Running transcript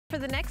For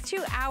the next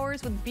 2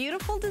 hours with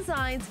beautiful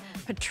designs,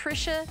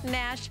 Patricia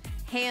Nash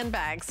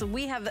handbags. So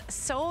we have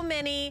so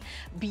many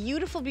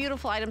beautiful,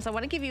 beautiful items. I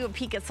want to give you a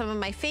peek at some of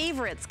my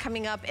favorites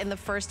coming up in the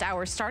first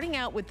hour, starting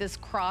out with this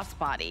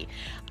crossbody.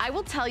 I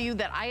will tell you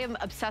that I am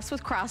obsessed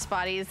with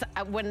crossbodies.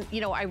 When,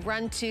 you know, I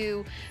run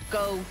to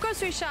go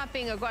grocery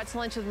shopping or go out to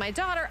lunch with my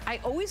daughter, I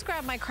always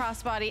grab my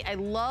crossbody. I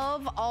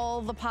love all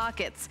the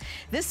pockets.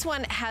 This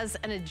one has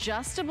an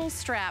adjustable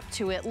strap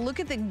to it. Look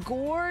at the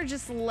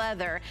gorgeous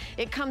leather.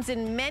 It comes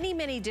in many,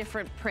 many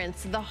different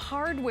prints. The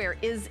hardware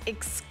is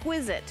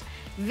exquisite.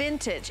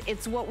 Vintage.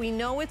 It's what we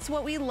know, it's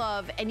what we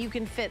love, and you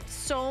can fit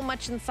so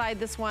much inside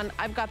this one.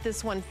 I've got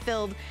this one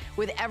filled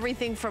with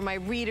everything from my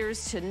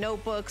readers to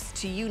notebooks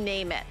to you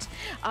name it.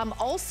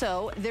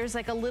 Also, there's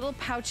like a little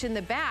pouch in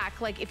the back,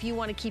 like if you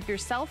want to keep your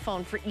cell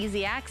phone for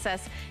easy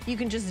access, you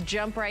can just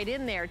jump right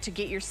in there to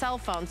get your cell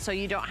phone, so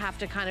you don't have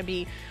to kind of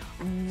be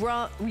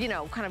you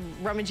know, kind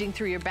of rummaging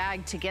through your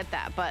bag to get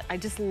that. But I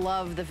just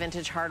love the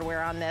vintage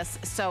hardware on this.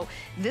 So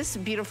this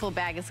beautiful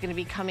bag is going to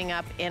be coming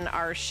up in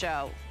our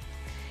show.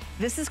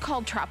 This is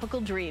called Tropical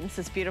Dreams,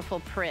 this beautiful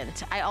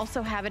print. I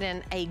also have it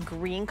in a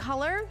green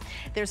color.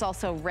 There's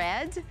also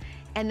red,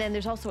 and then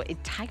there's also a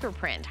tiger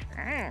print.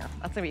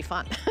 That's gonna be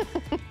fun.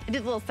 I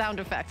did a little sound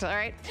effects, all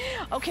right?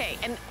 Okay,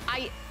 and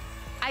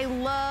I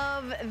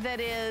love that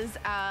is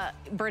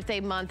birthday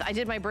month. I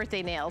did my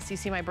birthday nails. You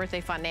see my birthday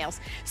fun nails.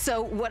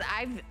 So what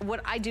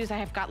I do is I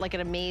have got like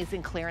an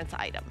amazing clearance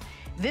item.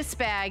 This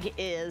bag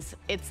is,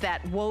 it's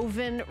that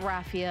woven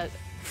raffia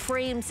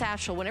frame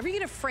satchel. Whenever you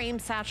get a frame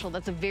satchel,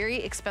 that's a very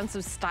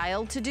expensive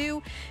style to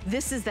do.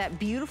 This is that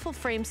beautiful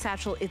frame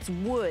satchel. It's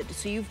wood,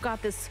 so you've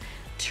got this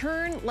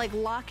turn like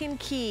lock and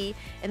key,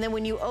 and then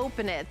when you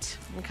open it,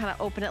 and kind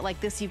of open it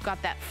like this, you've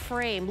got that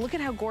frame. Look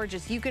at how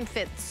gorgeous. You can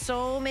fit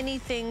so many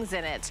things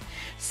in it.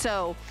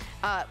 So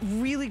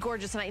really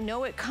gorgeous, and I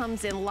know it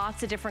comes in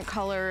lots of different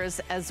colors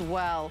as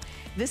well.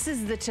 This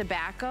is the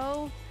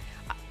tobacco.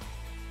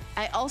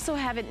 I also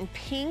have it in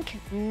pink,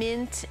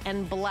 mint,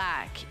 and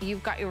black.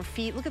 You've got your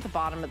feet, look at the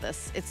bottom of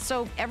this. It's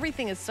so,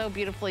 everything is so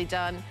beautifully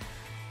done.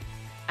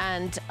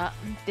 And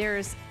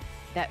there's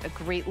that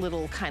great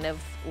little kind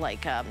of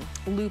like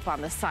loop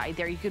on the side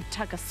there. You could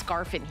tuck a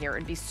scarf in here,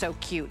 it'd be so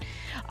cute.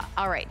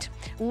 All right,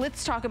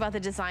 let's talk about the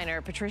designer,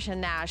 Patricia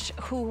Nash,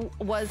 who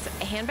was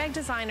a handbag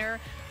designer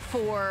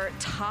for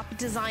top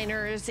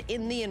designers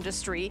in the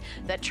industry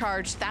that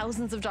charge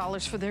thousands of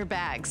dollars for their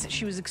bags.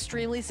 She was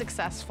extremely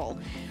successful,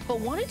 but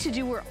wanted to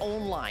do her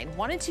own line,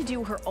 wanted to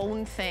do her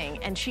own thing,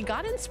 and she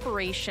got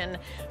inspiration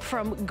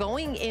from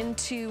going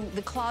into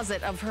the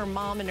closet of her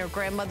mom and her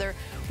grandmother,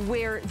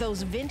 where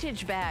those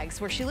vintage bags,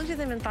 where she looked at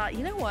them and thought,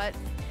 you know what?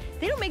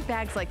 They don't make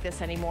bags like this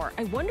anymore.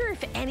 I wonder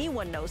if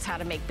anyone knows how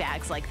to make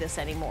bags like this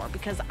anymore,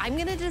 because I'm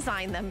gonna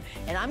design them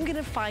and I'm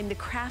gonna find the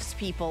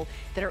craftspeople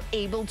that are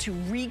able to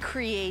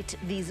recreate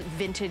these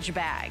vintage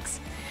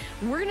bags.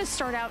 We're gonna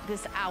start out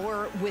this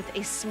hour with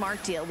a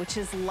smart deal, which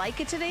is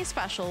like a Today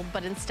Special,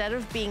 but instead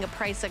of being a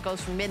price that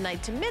goes from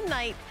midnight to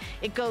midnight,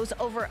 it goes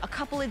over a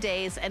couple of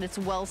days and it's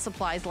while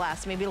supplies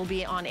last. Maybe it'll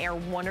be on air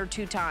 1 or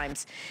 2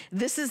 times.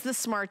 This is the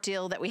smart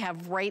deal that we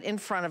have right in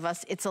front of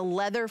us. It's a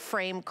leather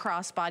frame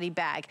crossbody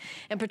bag.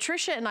 And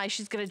Patricia and I,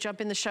 she's gonna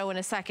jump in the show in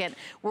a second,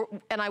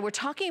 and I were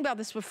talking about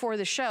this before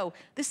the show.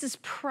 This is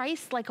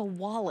priced like a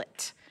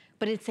wallet,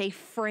 but it's a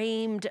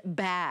framed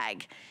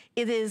bag.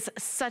 It is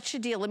such a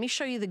deal. Let me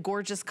show you the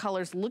gorgeous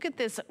colors. Look at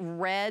this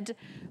red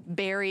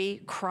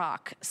berry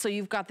croc. So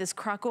you've got this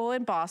croco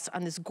embossed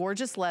on this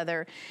gorgeous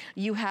leather.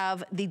 You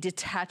have the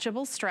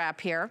detachable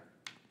strap here.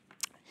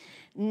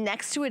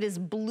 Next to it is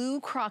blue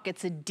croc.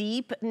 It's a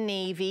deep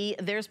navy.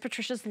 There's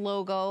Patricia's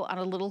logo on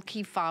a little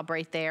key fob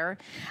right there.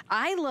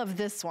 I love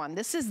this one.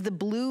 This is the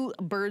blue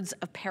birds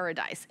of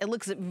paradise. It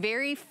looks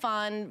very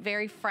fun,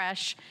 very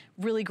fresh,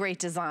 really great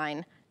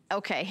design.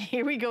 Okay,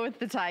 here we go with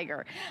the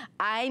tiger.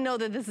 I know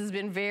that this has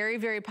been very,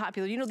 very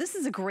popular. You know, this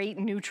is a great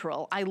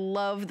neutral. I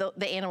love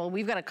the animal.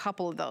 We've got a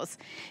couple of those.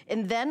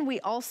 And then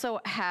we also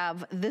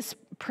have this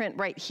print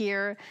right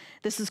here.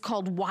 This is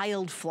called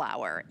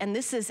Wildflower. And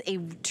this is a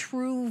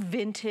true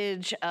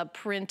vintage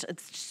print.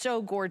 It's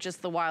so gorgeous,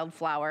 the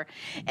Wildflower.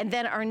 And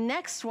then our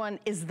next one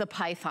is the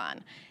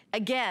Python.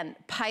 Again,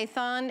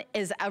 Python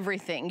is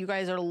everything. You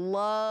guys are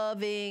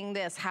loving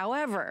this.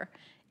 However,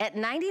 at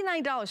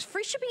 $99,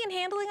 free shipping and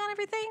handling on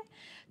everything,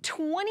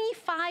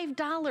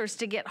 $25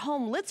 to get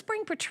home. Let's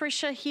bring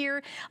Patricia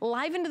here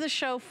live into the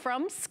show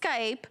from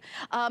Skype.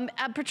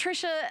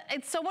 Patricia,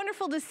 it's so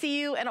wonderful to see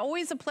you and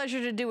always a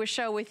pleasure to do a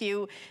show with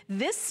you.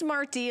 This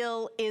smart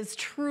deal is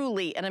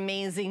truly an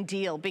amazing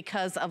deal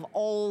because of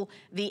all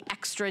the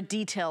extra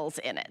details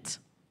in it.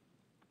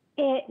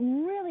 It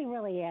really,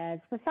 really is.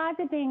 Besides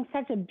it being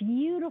such a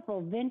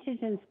beautiful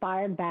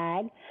vintage-inspired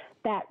bag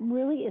that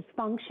really is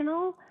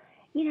functional,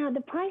 you know,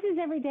 the prices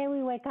every day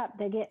we wake up,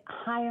 they get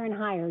higher and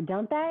higher,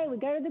 don't they? We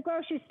go to the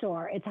grocery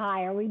store, it's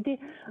higher. We do,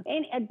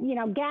 and you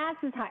know, gas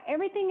is high.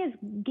 Everything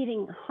is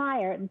getting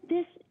higher.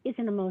 This is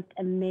the most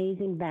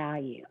amazing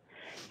value.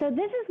 So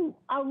this is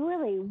a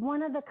really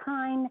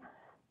one-of-a-kind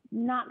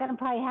not going to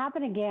probably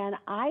happen again,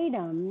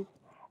 items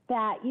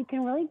that you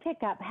can really pick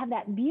up. Have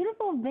that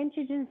beautiful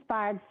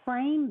vintage-inspired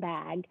frame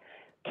bag.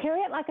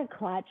 Carry it like a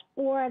clutch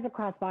or as a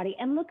crossbody,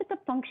 and look at the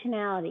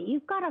functionality.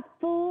 You've got a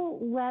full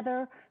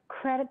leather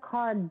credit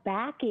card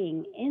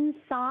backing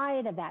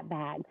inside of that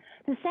bag,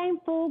 the same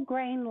full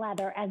grain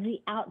leather as the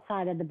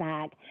outside of the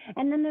bag.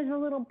 And then there's a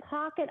little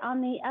pocket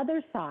on the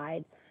other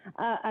side,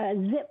 a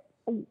zip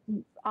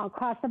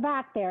across the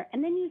back there.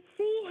 And then you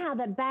see how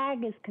the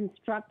bag is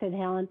constructed,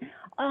 Helen.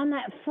 On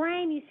that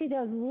frame, you see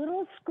those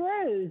little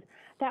screws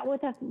that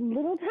with a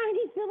little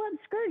tiny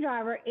Phillips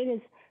screwdriver, it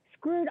is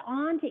screwed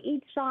onto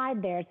each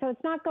side there, so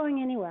it's not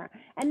going anywhere.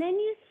 And then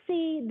you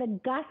see the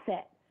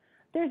gusset.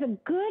 There's a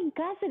good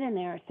gusset in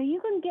there, so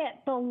you can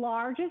get the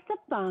largest of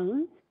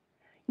phones.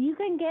 You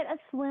can get a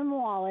slim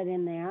wallet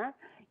in there.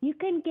 You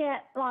can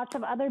get lots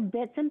of other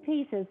bits and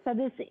pieces. So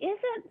this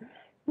isn't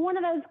one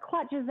of those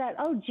clutches that,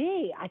 oh,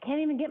 gee, I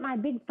can't even get my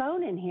big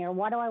phone in here.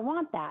 Why do I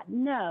want that?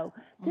 No,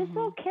 this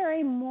will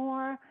carry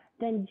more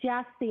than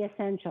just the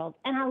essentials.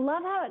 And I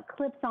love how it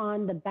clips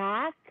on the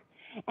back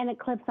and it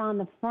clips on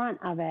the front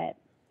of it,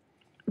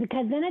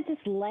 because then it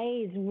just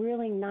lays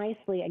really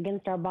nicely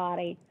against our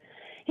body.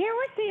 Here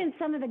we're seeing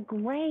some of the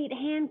great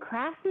hand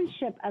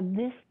craftsmanship of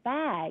this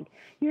bag.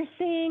 You're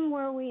seeing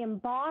where we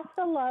emboss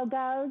the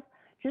logos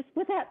just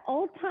with that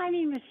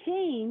old-timey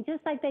machine,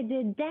 just like they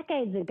did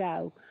decades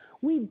ago.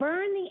 We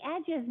burn the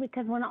edges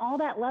because when all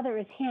that leather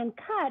is hand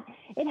cut,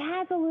 it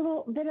has a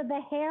little bit of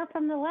the hair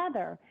from the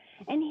leather.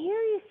 And here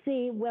you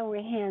see where we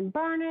hand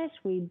burnish,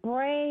 we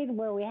braid,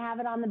 where we have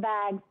it on the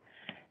bags.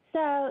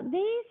 So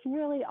these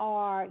really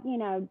are, you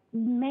know,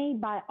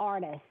 made by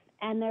artists,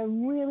 and they're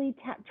really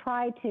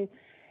try to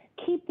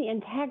keep the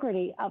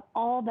integrity of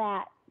all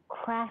that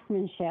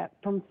craftsmanship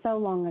from so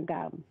long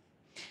ago.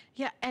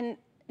 Yeah, and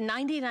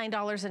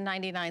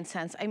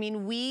 $99.99. I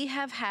mean, we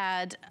have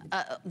had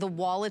the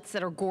wallets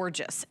that are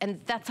gorgeous, and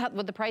that's not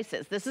what the price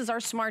is. This is our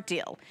smart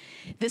deal.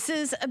 This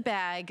is a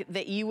bag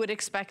that you would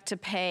expect to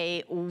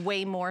pay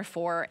way more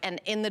for,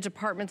 and in the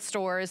department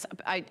stores,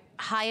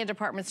 high-end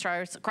department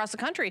stores across the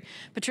country,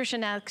 Patricia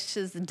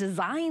Nash's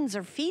designs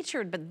are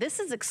featured, but this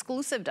is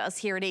exclusive to us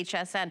here at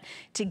HSN.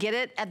 To get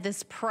it at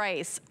this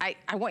price, I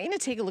want you to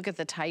take a look at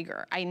the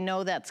tiger. I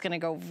know that's gonna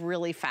go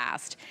really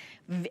fast.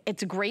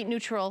 It's a great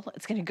neutral.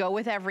 It's gonna go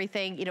with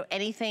everything, you know,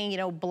 anything, you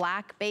know,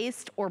 black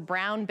based or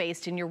brown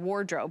based in your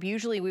wardrobe.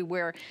 Usually we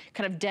wear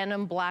kind of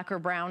denim, black or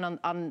brown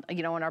on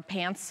you know, on our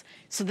pants.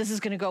 So this is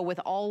gonna go with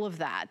all of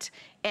that.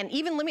 And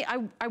even,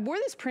 I wore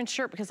this print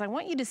shirt because I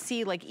want you to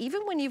see, like,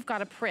 even when you've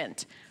got a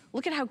print,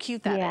 look at how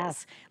cute that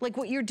is. Like,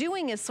 what you're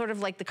doing is sort of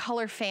like the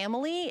color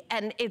family,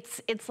 and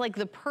it's like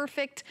the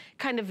perfect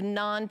kind of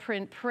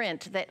non-print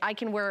print that I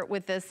can wear it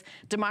with this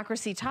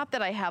democracy top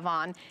that I have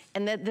on,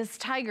 and that this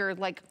tiger,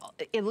 like,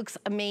 it looks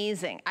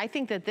amazing. I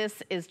think that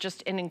this is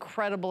just an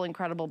incredible,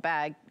 incredible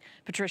bag.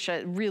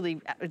 Patricia,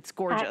 really, it's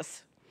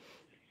gorgeous.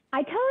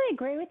 I totally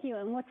agree with you,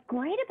 and what's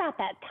great about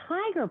that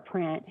tiger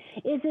print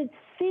is it's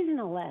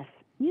seasonless.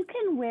 You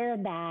can wear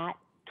that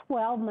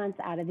 12 months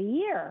out of the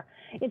year.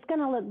 It's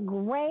going to look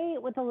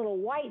great with a little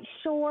white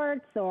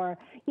shorts or,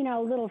 you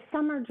know, a little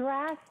summer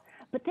dress,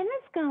 but then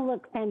it's going to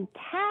look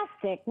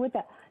fantastic with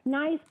a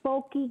nice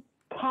bulky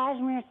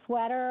cashmere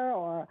sweater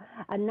or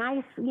a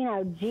nice, you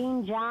know,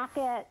 jean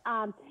jacket.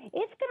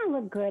 It's going to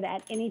look good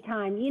at any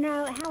time. You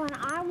know, Helen,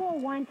 I wore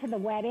one to the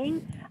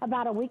wedding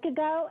about a week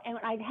ago, and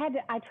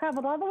I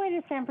traveled all the way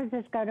to San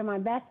Francisco to my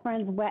best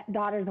friend's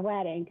daughter's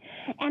wedding,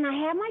 and I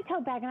had my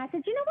tote bag, and I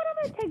said, you know what, I'm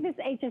going to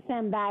take this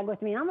HSN bag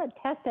with me, and I'm going to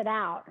test it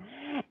out.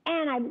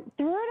 And I threw it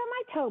in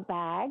my tote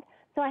bag.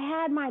 So I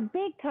had my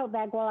big tote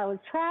bag while I was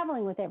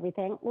traveling with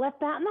everything,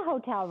 left that in the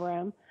hotel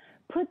room,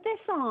 put this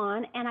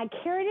on, and I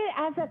carried it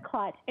as a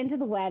clutch into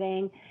the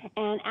wedding.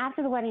 And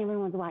after the wedding,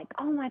 everyone was like,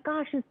 oh my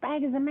gosh, this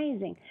bag is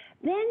amazing.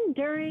 Then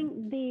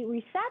during the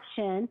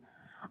reception,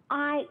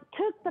 I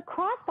took the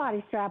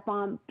crossbody strap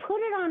on, put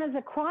it on as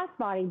a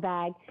crossbody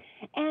bag.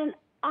 And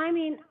I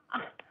mean,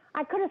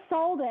 I could have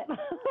sold it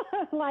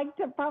like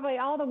to probably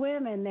all the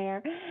women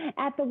there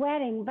at the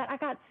wedding, but I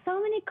got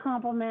so many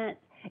compliments.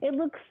 It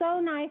looks so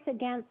nice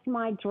against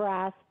my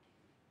dress.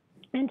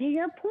 And to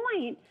your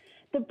point,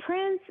 the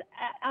prints,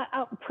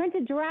 a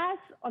printed dress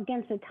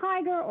against a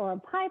tiger or a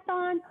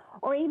python,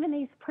 or even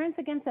these prints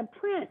against a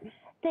print,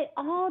 they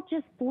all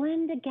just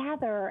blend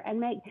together and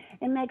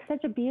make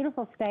such a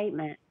beautiful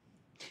statement.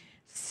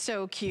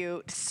 So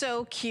cute,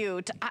 so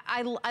cute.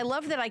 I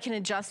love that I can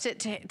adjust it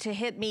to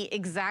hit me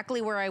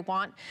exactly where I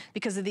want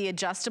because of the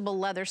adjustable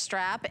leather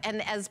strap.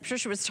 And as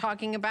Patricia was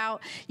talking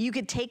about, you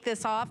could take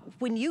this off.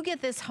 When you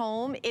get this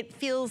home, it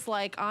feels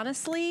like,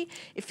 honestly,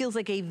 it feels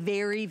like a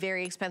very,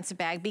 very expensive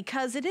bag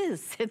because it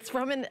is. It's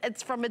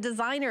from a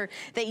designer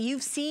that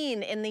you've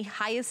seen in the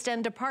highest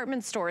end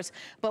department stores.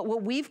 But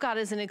what we've got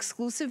is an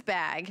exclusive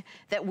bag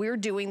that we're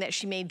doing that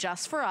she made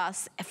just for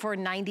us for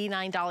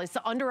 $99,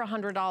 under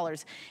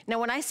 $100.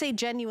 Now, when I say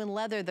genuine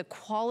leather, the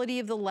quality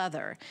of the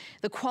leather,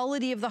 the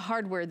quality of the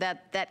hardware,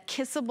 that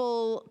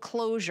kissable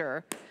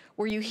closure,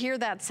 where you hear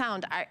that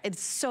sound.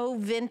 It's so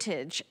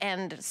vintage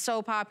and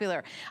so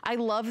popular. I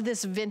love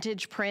this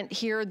vintage print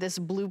here, this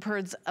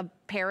Bluebirds of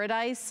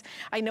Paradise.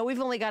 I know we've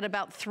only got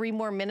about 3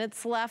 more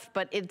minutes left,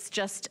 but it's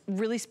just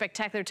really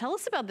spectacular. Tell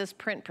us about this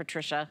print,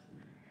 Patricia.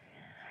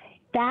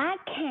 That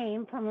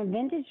came from a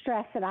vintage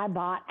dress that I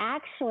bought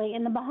actually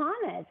in the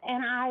Bahamas.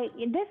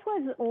 And this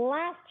was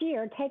last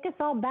year. Take us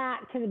all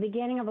back to the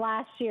beginning of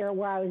last year,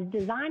 where I was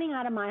designing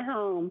out of my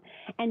home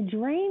and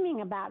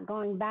dreaming about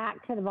going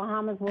back to the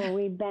Bahamas, where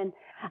we've been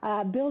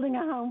building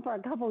a home for a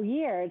couple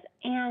years.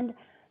 And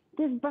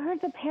this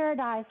Birds of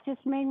Paradise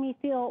just made me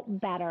feel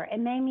better. It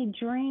made me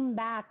dream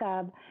back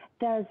of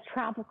those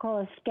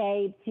tropical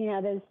escapes, you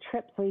know, those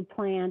trips we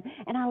planned.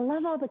 And I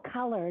love all the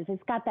colors.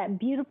 It's got that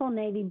beautiful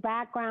navy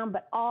background,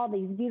 but all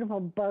these beautiful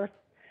bursts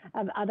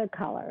of other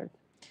colors.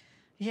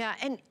 Yeah,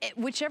 and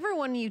whichever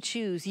one you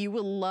choose, you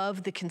will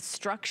love the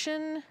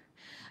construction.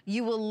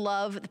 You will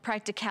love the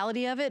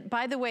practicality of it.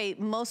 By the way,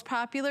 most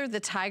popular, the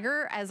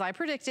tiger, as I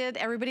predicted,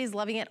 everybody's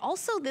loving it.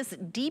 Also, this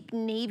deep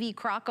navy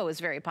croco is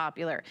very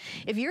popular.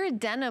 If you're a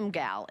denim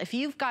gal, if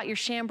you've got your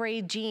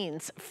chambray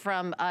jeans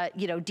from,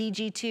 you know,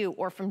 DG2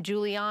 or from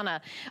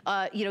Juliana,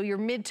 you know, your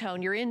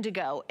mid-tone, your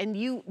indigo,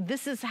 and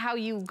this is how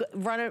you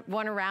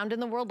run around in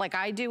the world like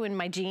I do in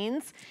my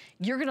jeans,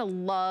 you're gonna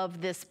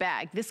love this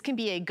bag. This can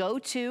be a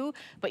go-to,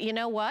 but you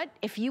know what?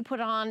 If you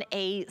put on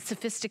a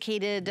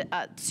sophisticated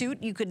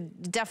suit, you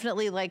could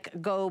definitely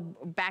like go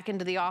back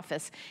into the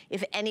office.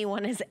 If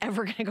anyone is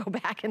ever gonna go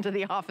back into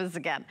the office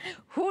again.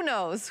 Who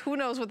knows? Who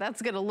knows what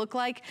that's gonna look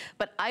like?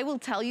 But I will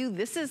tell you,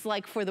 this is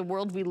like for the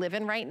world we live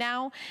in right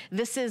now.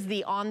 This is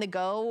the on the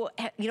go.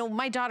 You know,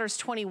 my daughter's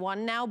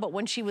 21 now, but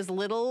when she was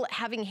little,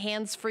 having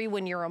hands-free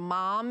when you're a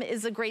mom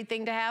is a great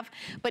thing to have.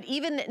 But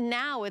even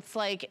now, it's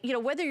like, you know,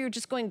 whether you're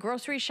just going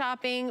grocery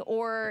shopping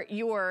or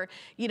you're,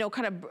 you know,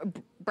 kind of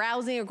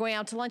browsing or going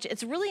out to lunch,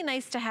 it's really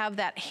nice to have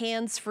that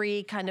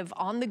hands-free, kind of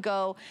on the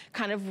go,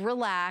 kind of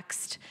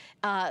relaxed,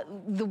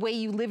 the way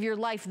you live your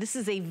life. This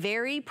is a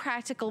very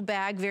practical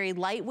bag, very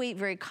lightweight,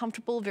 very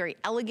comfortable, very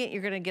elegant.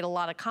 You're gonna get a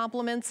lot of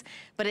compliments,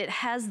 but it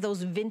has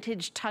those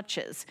vintage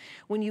touches.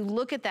 When you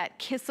look at that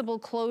kissable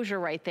closure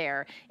right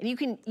there, and you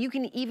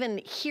can even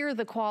hear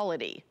the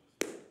quality.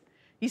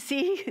 You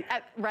see,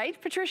 right,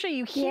 Patricia?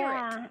 You hear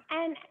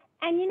it.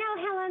 And you know,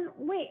 Helen,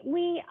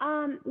 we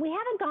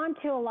haven't gone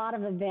to a lot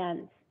of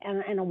events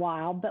in a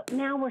while, but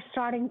now we're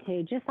starting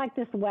to, just like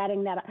this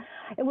wedding that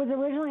it was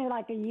originally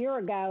like a year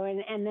ago,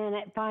 and then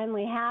it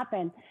finally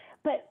happened.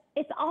 But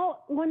it's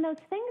all, when those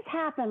things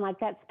happen, like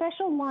that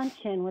special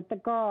luncheon with the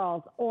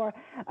girls, or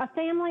a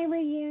family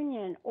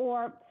reunion,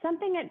 or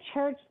something at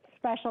church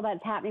special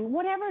that's happening,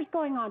 whatever's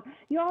going on,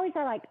 you always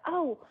are like,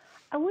 oh,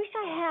 I wish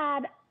I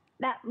had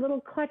that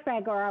little clutch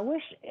bag, or I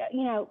wish,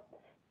 you know,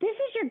 this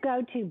is your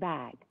go-to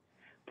bag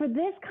for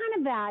this kind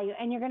of value,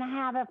 and you're going to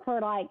have it for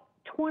like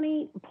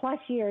 20 plus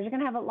years. You're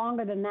going to have it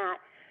longer than that.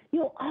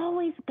 You'll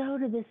always go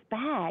to this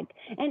bag.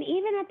 And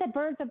even at the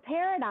Birds of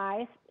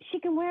Paradise, she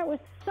can wear it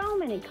with so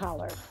many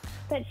colors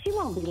that she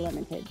won't be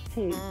limited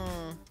to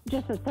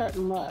just a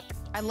certain look.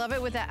 I love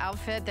it with that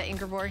outfit that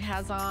Ingeborg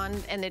has on,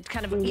 and it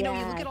kind of, you know,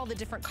 you look at all the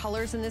different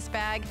colors in this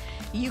bag.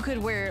 You could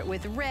wear it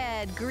with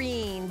red,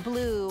 green,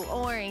 blue,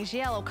 orange,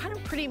 yellow, kind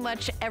of pretty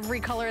much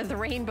every color of the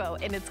rainbow,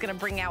 and it's gonna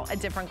bring out a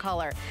different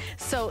color.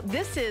 So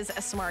this is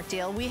a smart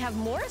deal. We have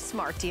more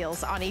smart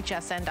deals on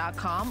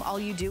hsn.com. All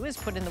you do is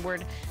put in the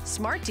word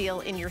smart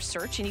deal in your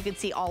search, and you can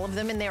see all of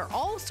them, and there are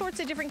all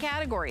sorts of different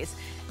categories.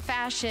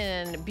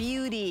 Fashion,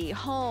 beauty,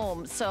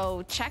 home.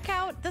 So check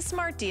out the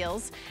smart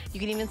deals. You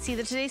can even see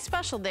the today's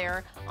special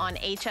there on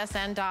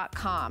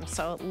hsn.com.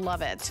 So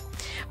love it.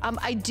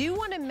 I do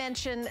want to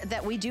mention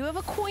that we do have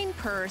a coin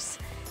purse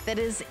that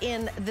is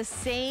in the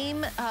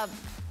same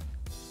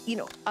you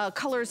know,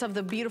 colors of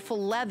the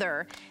beautiful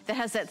leather that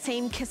has that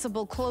same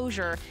kissable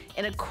closure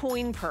in a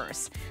coin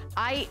purse.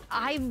 I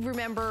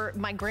remember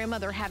my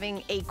grandmother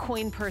having a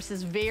coin purse.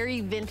 It's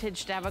very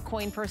vintage to have a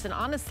coin purse, and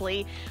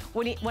honestly,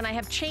 when I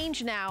have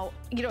change now,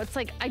 you know, it's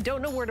like I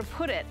don't know where to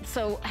put it.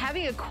 So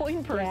having a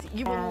coin purse,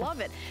 you will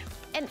love it.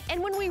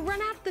 And when we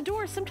run out the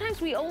door,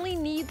 sometimes we only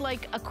need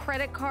like a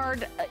credit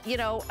card, you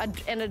know,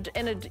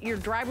 and your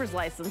driver's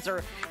license,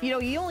 or, you know,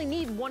 you only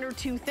need 1 or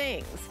 2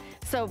 things.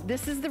 So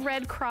this is the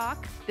red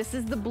croc. This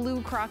is the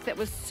blue croc that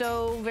was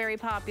so very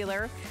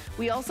popular.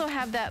 We also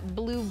have that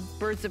blue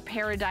Birds of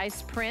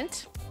Paradise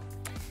print.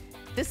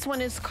 This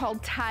one is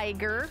called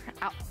Tiger,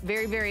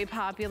 very, very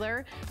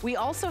popular. We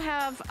also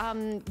have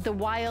the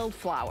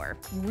wildflower,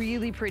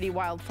 really pretty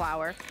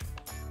wildflower.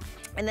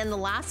 And then the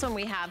last one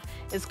we have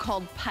is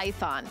called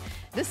Python.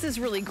 This is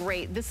really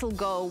great. This will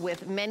go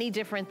with many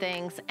different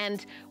things.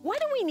 And why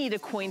do we need a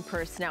coin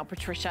purse now,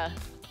 Patricia?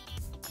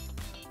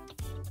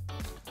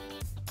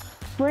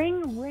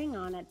 Bring a ring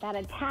on it that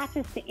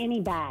attaches to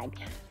any bag.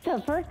 So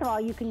first of all,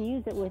 you can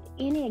use it with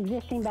any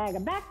existing bag, a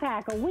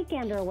backpack, a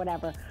weekender, or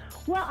whatever.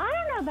 Well, I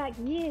don't know about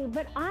you,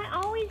 but I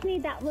always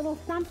need that little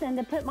something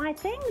to put my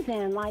things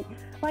in, like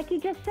you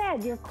just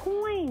said, your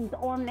coins,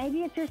 or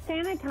maybe it's your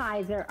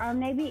sanitizer, or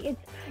maybe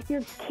it's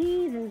your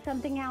keys and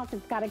something else.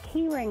 It's got a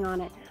key ring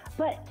on it.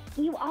 but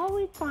you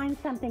always find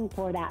something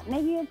for that.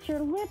 Maybe it's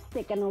your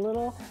lipstick and a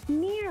little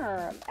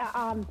mirror.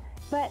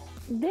 But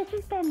this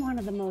has been one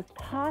of the most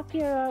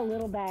popular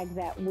little bags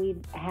that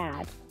we've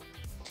had.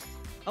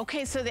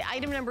 Okay, so the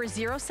item number is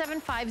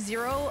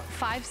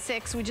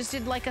 075056. We just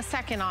did like a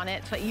second on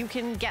it, but you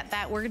can get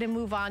that. We're gonna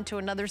move on to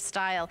another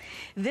style.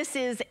 This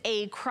is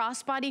a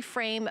crossbody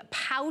frame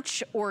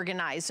pouch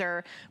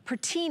organizer.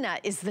 Patina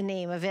is the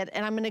name of it,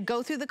 and I'm gonna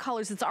go through the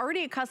colors. It's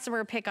already a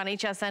customer pick on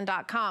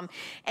hsn.com.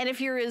 And if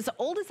you're as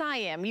old as I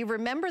am, you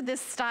remember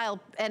this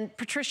style. And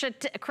Patricia,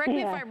 correct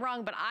me if I'm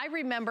wrong, but I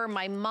remember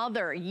my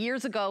mother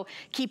years ago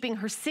keeping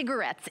her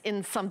cigarettes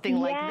in something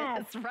like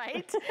this,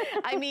 right?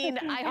 I mean,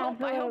 I hope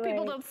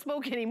people don't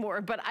smoke anymore,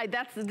 but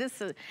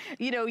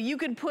you know, you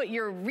could put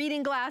your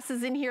reading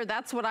glasses in here.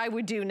 That's what I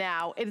would do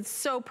now. It's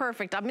so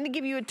perfect. I'm gonna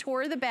give you a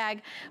tour of the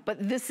bag, but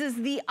this is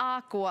the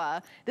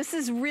aqua. This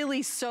is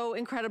really so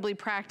incredibly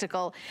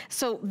practical.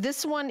 So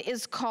this one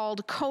is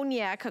called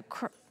Cognac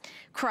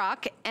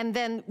Croc, and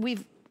then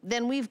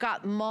we've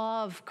got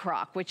Mauve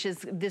Croc, which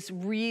is this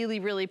really,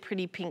 really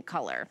pretty pink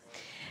color.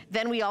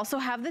 Then we also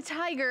have the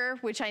Tiger,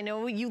 which I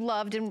know you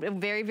loved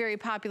and very, very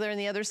popular in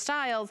the other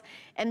styles.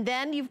 And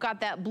then you've got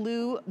that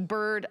blue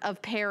Bird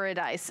of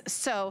Paradise.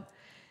 So.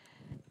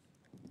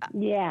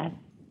 Yes.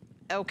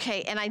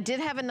 Okay, and I did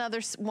have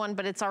another one,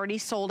 but it's already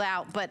sold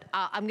out. But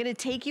I'm gonna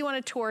take you on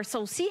a tour.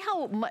 So see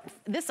how much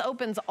this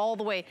opens all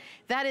the way.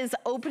 That is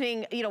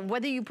opening, you know,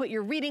 whether you put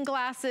your reading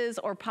glasses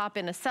or pop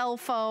in a cell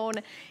phone,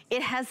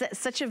 it has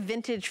such a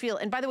vintage feel.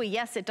 And by the way,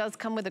 yes, it does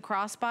come with a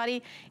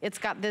crossbody. It's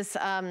got this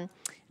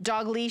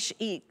dog leash,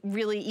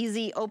 really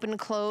easy open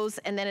close,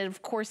 and then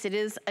of course it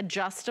is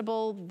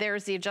adjustable.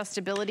 There's the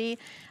adjustability.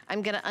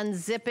 I'm gonna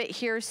unzip it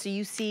here so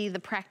you see the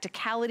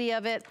practicality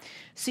of it.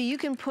 So you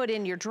can put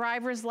in your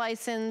driver's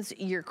license,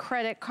 your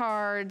credit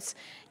cards.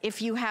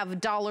 If you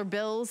have dollar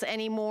bills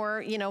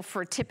anymore, you know,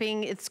 for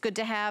tipping, it's good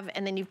to have.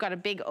 And then you've got a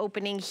big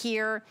opening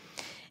here.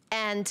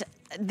 And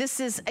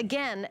this is,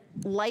 again,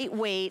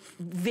 lightweight,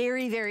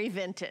 very, very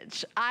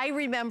vintage. I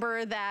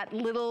remember that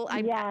little,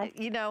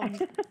 you know,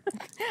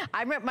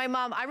 I remember my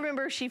mom, I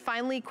remember she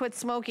finally quit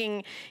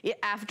smoking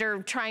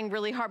after trying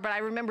really hard, but I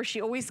remember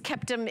she always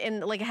kept them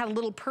in, like, had a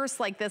little purse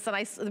like this, and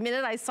the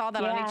minute I saw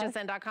that on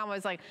hsn.com, I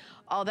was like,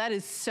 oh, that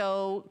is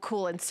so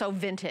cool and so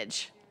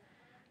vintage.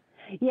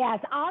 Yes,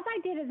 all I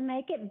did is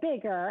make it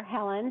bigger,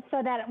 Helen,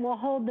 so that it will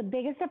hold the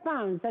biggest of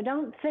phones. So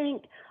don't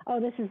think,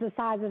 oh, this is the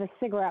size of a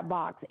cigarette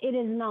box. It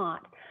is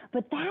not.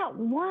 But that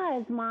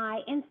was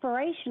my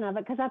inspiration of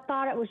it because I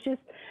thought it was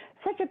just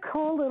such a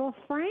cool little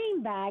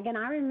frame bag. And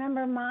I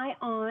remember my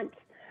aunts,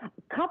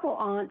 couple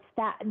aunts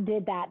that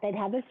did that. They'd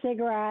have the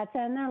cigarettes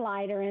and their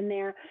lighter in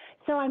there.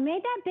 So I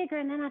made that bigger,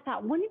 and then I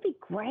thought, wouldn't it be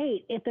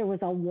great if there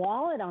was a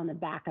wallet on the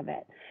back of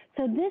it?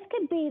 So this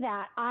could be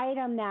that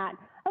item that,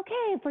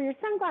 okay, for your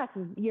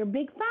sunglasses, your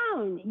big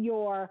phone,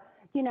 your,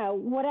 you know,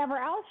 whatever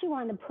else you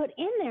wanted to put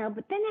in there,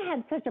 but then it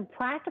had such a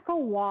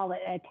practical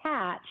wallet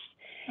attached.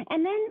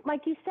 And then,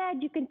 like you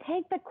said, you can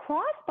take the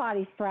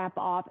crossbody strap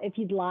off if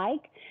you'd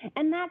like,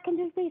 and that can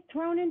just be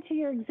thrown into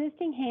your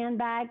existing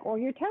handbag or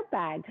your tote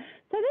bag.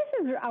 So this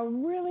is a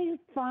really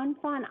fun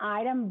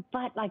item,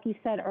 but like you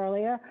said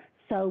earlier,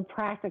 so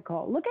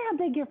practical. Look at how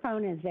big your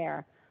phone is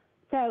there.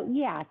 So,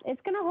 yes,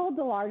 it's going to hold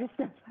the largest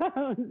of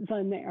phones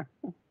on there.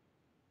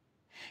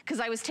 Because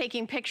I was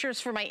taking pictures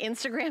for my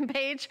Instagram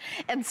page,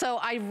 and so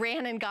I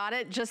ran and got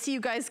it just so you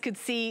guys could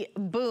see,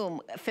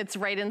 boom, fits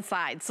right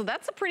inside. So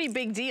that's a pretty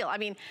big deal. I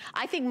mean,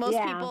 I think most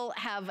people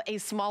have a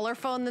smaller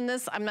phone than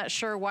this. I'm not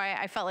sure why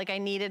I felt like I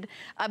needed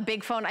a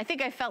big phone. I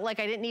think I felt like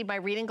I didn't need my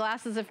reading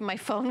glasses if my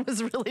phone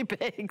was really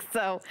big.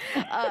 So,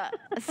 yeah,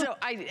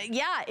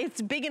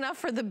 it's big enough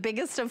for the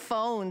biggest of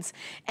phones.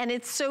 And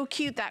it's so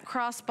cute, that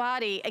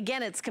crossbody.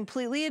 Again, it's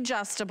completely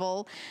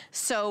adjustable,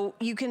 so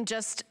you can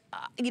just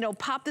you know,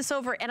 pop this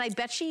over, and I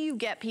bet you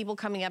get people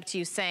coming up to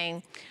you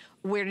saying,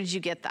 where did you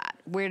get that?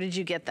 Where did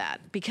you get that?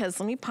 Because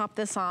let me pop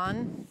this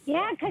on.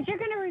 Yeah, because you're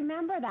going to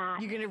remember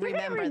that. You're going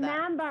to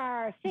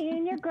remember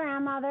seeing your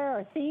grandmother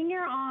or seeing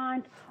your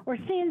aunt or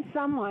seeing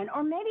someone,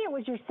 or maybe it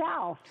was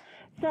yourself.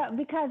 So,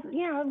 because,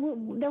 you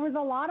know, there was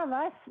a lot of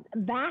us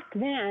back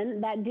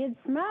then that did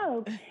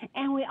smoke,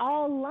 and we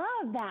all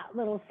loved that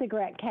little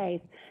cigarette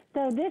case.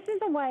 So this is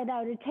a way,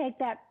 though, to take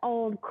that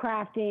old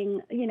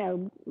crafting, you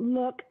know,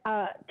 look,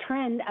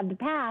 trend of the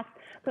past,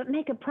 but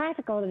make it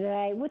practical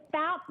today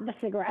without the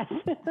cigarettes.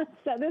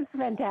 So this is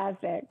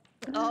fantastic.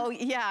 Oh,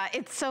 yeah,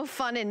 it's so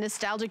fun and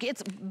nostalgic.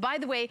 It's, by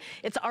the way,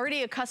 it's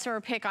already a customer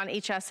pick on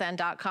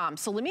hsn.com.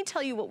 So let me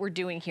tell you what we're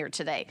doing here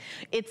today.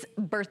 It's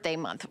birthday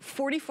month,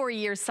 44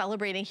 years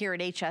celebrating here at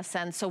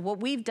HSN. So what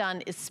we've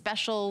done is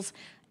specials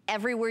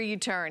everywhere you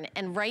turn.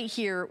 And right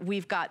here,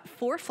 we've got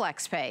 4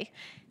 FlexPay,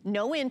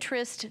 no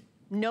interest,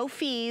 no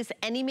fees,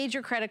 any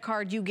major credit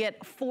card. You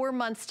get 4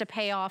 months to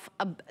pay off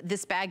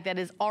this bag that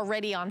is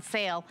already on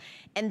sale,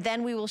 and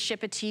then we will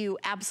ship it to you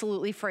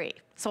absolutely free.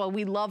 So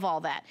we love all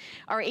that.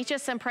 Our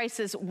HSN price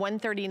is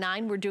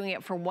 $139. We're doing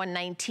it for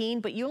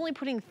 $119, but you're only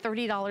putting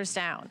 $30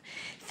 down.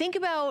 Think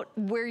about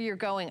where you're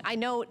going. I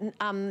know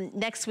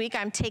next week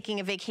I'm taking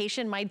a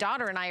vacation. My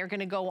daughter and I are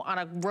gonna go on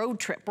a road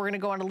trip. We're gonna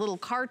go on a little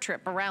car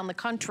trip around the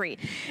country.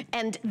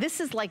 And this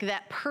is like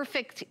that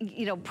perfect,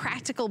 you know,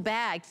 practical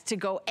bag to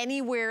go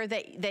anywhere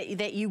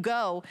that you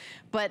go,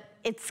 but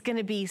it's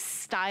gonna be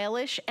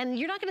stylish, and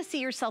you're not gonna see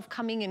yourself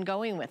coming and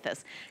going with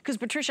this. Because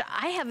Patricia,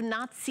 I have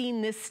not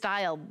seen this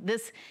style,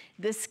 this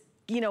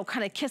you know,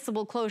 kind of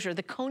kissable closure.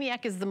 The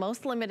cognac is the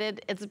most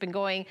limited. It's been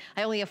going,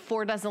 I only have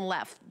 4 dozen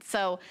left.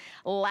 So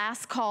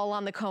last call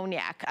on the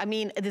cognac. I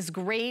mean, this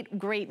great,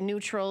 great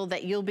neutral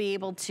that you'll be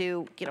able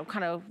to, you know,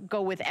 kind of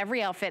go with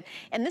every outfit.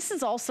 And this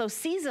is also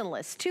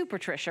seasonless too,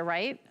 Patricia,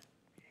 right?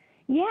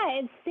 Yeah,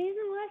 it's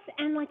seasonless,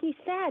 and like you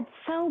said,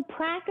 so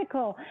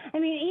practical. I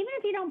mean, even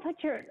if you don't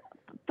put your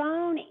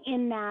phone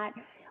in that,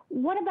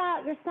 what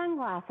about your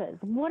sunglasses?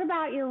 What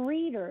about your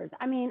readers?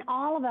 I mean,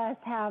 all of us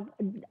have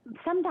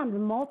sometimes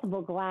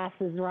multiple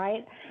glasses,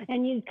 right?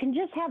 And you can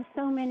just have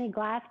so many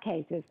glass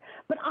cases.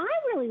 But I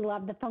really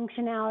love the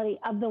functionality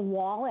of the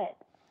wallet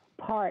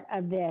part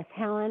of this,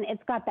 Helen.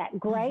 It's got that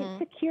great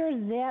secure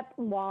zip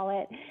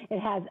wallet. It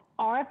has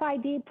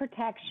RFID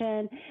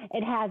protection.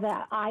 It has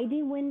an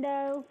ID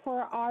window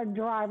for our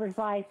driver's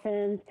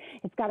license.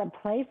 It's got a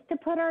place to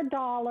put our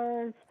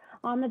dollars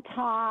on the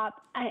top.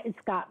 It's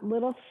got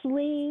little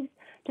sleeves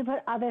to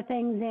put other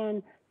things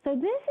in. So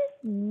this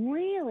is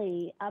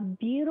really a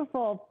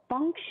beautiful,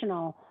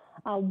 functional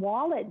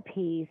wallet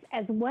piece,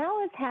 as well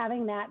as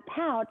having that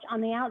pouch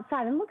on the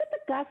outside. And look at the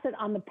gusset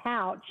on the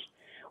pouch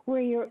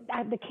where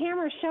the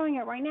camera's showing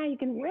it right now. You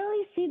can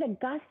really see the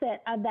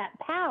gusset of that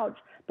pouch,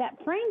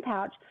 that frame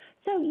pouch.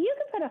 So you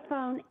can put a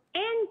phone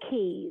and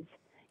keys.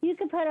 You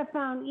could put a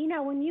phone, you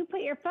know, when you put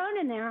your phone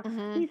in there,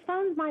 these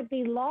phones might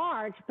be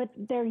large, but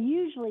they're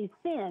usually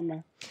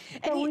thin.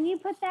 So when you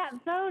put that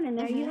phone in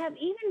there, you have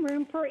even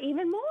room for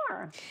even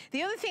more.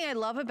 The other thing I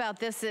love about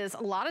this is a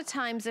lot of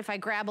times if I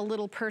grab a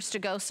little purse to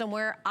go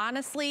somewhere,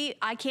 honestly,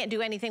 I can't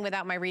do anything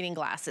without my reading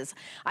glasses.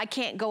 I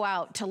can't go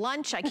out to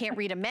lunch. I can't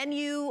read a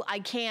menu. I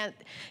can't,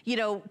 you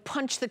know,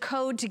 punch the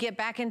code to get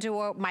back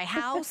into my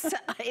house.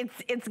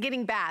 It's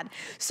getting bad.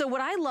 So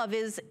what I love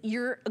is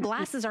your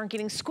glasses aren't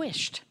getting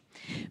squished.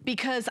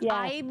 Because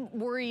I'm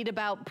worried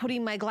about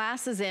putting my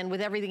glasses in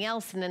with everything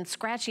else and then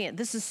scratching it.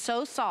 This is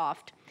so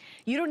soft.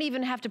 You don't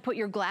even have to put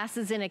your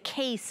glasses in a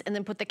case and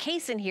then put the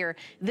case in here.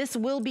 This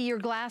will be your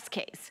glass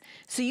case.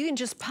 So you can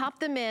just pop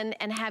them in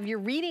and have your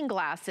reading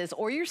glasses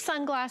or your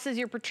sunglasses,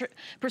 your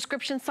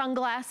prescription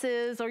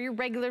sunglasses or your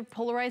regular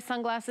polarized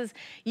sunglasses.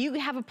 You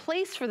have a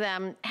place for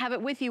them, have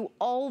it with you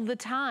all the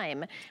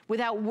time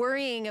without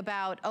worrying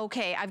about,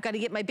 okay, I've got to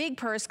get my big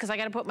purse because I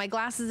got to put my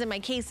glasses in my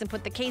case and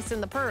put the case in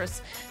the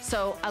purse.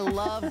 So I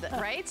love that,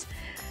 right?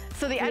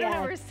 So the item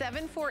number is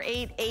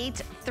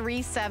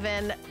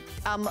 748837.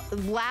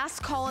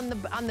 Last call on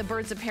the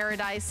Birds of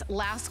Paradise.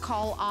 Last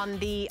call on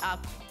the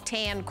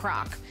tan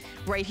croc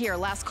right here.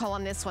 Last call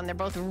on this one. They're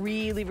both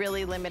really,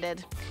 really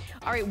limited.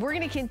 All right, we're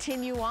going to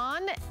continue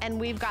on, and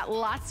we've got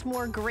lots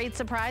more great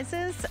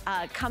surprises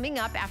coming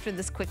up after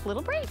this quick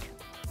little break.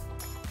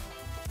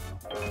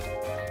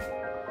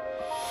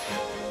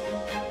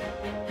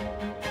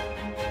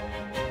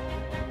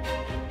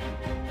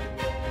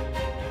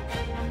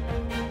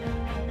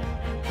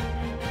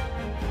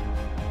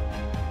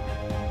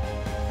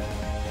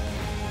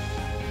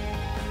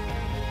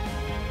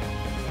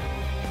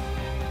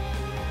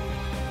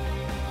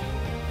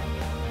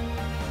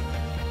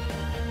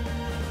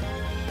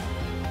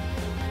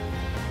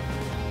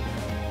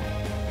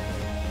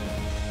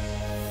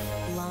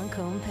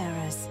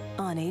 Paris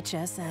on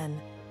HSN.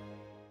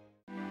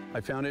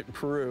 I found it in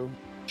Peru,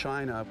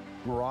 China,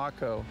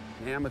 Morocco,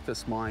 an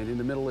amethyst mine in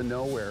the middle of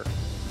nowhere.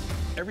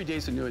 Every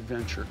day's a new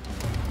adventure.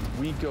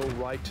 We go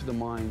right to the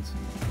mines.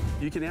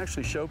 You can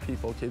actually show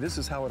people, okay, this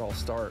is how it all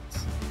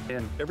starts.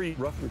 And every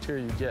rough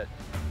material you get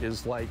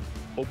is like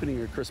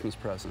opening a Christmas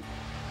present.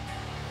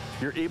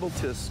 You're able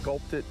to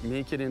sculpt it,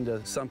 make it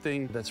into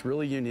something that's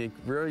really unique,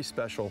 very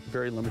special,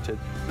 very limited.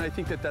 And I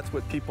think that that's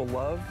what people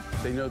love.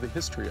 They know the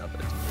history of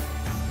it.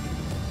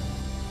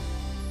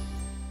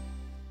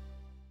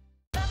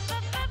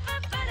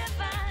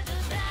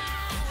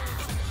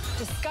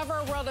 Discover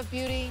a world of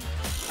beauty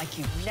like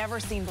you've never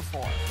seen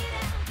before.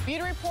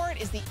 Beauty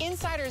Report is the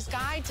insider's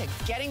guide to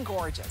getting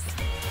gorgeous.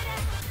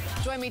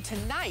 Join me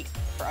tonight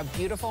for a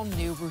beautiful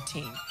new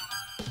routine.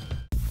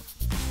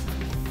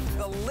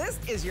 The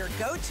List is your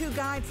go-to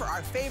guide for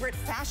our favorite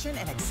fashion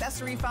and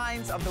accessory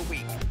finds of the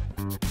week.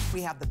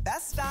 We have the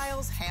best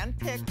styles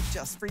handpicked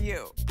just for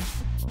you.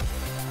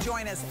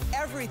 Join us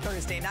every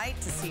Thursday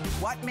night to see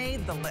what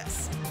made the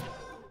list.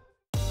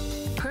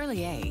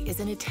 Perlier is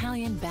an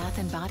Italian bath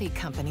and body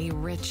company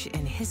rich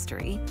in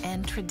history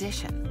and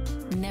tradition.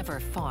 Never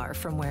far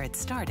from where it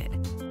started,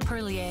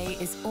 Perlier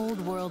is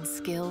old world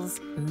skills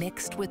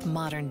mixed with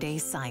modern day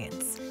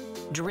science.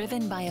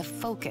 Driven by a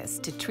focus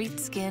to treat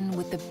skin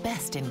with the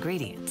best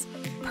ingredients,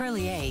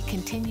 Perlier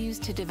continues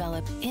to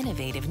develop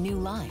innovative new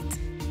lines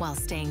while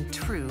staying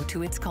true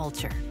to its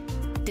culture.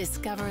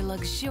 Discover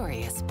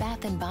luxurious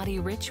bath and body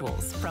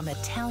rituals from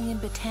Italian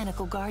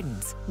botanical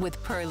gardens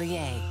with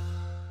Perlier.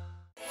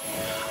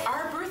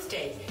 Our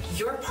birthday,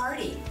 your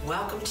party.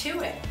 Welcome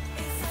to it.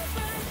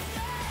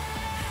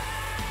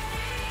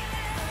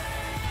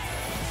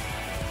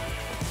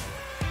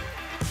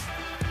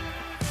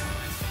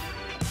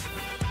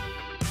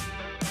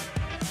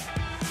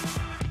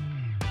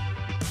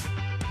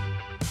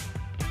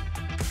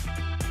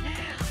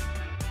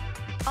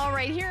 All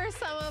right, here are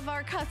some of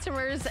our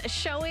customers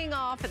showing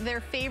off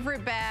their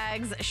favorite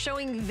bags,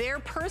 showing their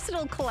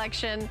personal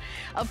collection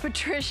of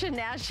Patricia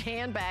Nash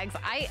handbags.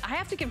 I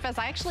have to confess,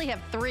 I actually have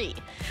 3.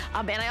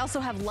 And I also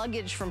have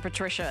luggage from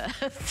Patricia.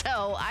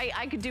 So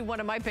I could do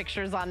one of my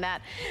pictures on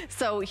that.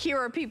 So here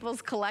are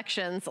people's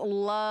collections.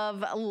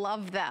 Love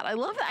that. I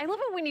love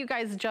it when you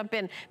guys jump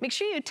in. Make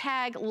sure you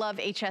tag Love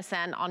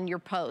HSN on your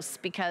posts,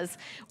 because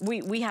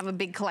we have a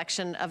big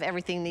collection of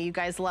everything that you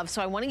guys love.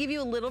 So I want to give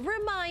you a little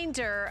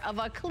reminder of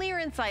a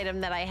clearance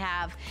item that I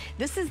have.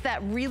 This is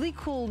that really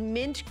cool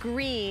mint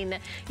green.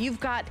 You've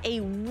got a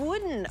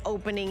wooden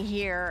opening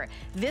here.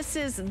 This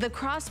is the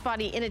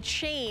crossbody in a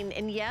chain,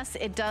 and yes,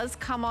 it does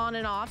come on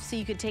and off, so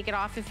you could take it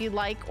off if you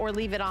like or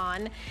leave it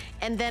on.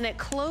 And then it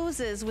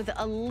closes with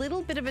a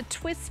little bit of a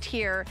twist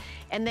here,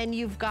 and then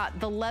you've got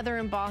the leather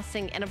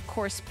embossing and of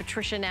course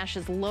Patricia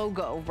Nash's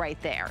logo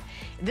right there.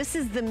 This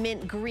is the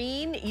mint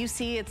green. You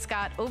see it's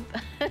got, oh,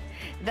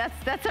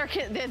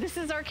 this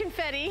is our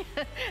confetti.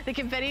 The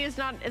confetti is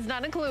not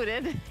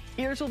included.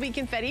 Yours will be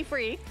confetti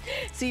free.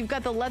 So you've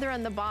got the leather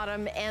on the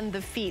bottom and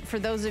the feet. For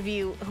those of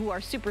you who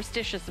are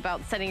superstitious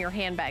about setting your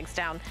handbags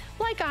down,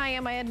 like I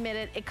am, I admit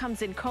it. It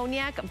comes in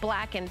cognac,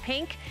 black, and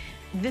pink.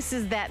 This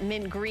is that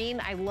mint green.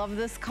 I love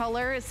this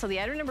color. So the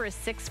item number is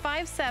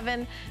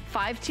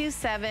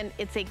 657527.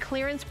 It's a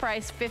clearance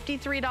price,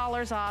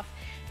 $53 off.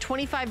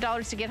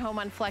 $25 to get home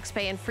on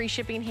FlexPay and free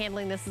shipping and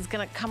handling. This is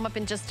gonna come up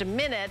in just a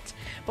minute,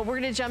 but we're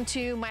gonna jump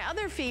to my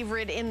other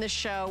favorite in the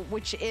show,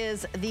 which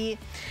is the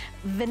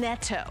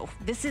Veneto.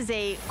 This is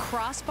a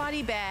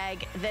crossbody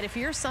bag that if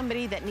you're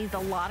somebody that needs a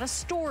lot of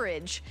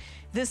storage,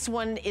 this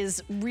one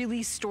is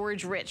really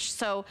storage rich.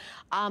 So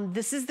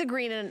this is the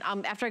green, and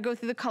after I go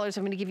through the colors,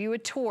 I'm gonna give you a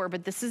tour,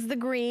 but this is the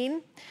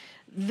green.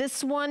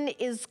 This one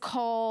is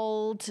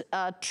called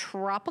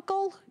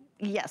Tropical.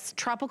 Yes,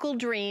 Tropical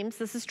Dreams.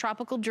 This is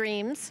Tropical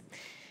Dreams.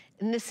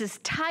 And this is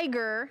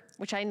Tiger,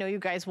 which I know you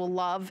guys will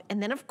love.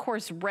 And then of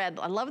course, red.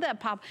 I love that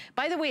pop.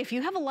 By the way, if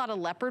you have a lot of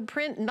leopard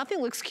print,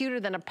 nothing looks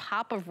cuter than a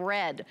pop of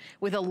red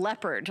with a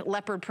leopard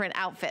print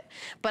outfit.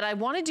 But I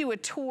wanna do a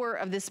tour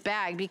of this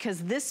bag,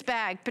 because this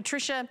bag,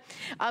 Patricia,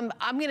 I'm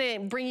gonna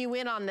bring you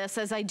in on this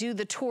as I do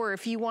the tour,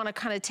 if you wanna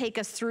kinda take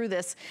us through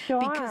this. Sure.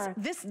 Because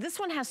this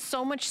one has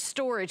so much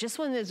storage. This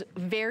one is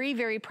very,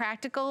 very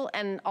practical,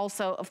 and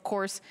also, of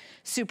course,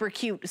 super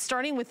cute,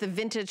 starting with the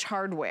vintage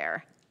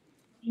hardware.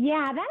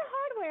 Yeah, that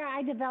hardware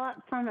I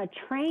developed from a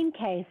train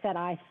case that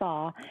I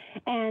saw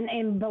and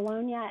in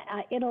Bologna,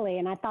 Italy,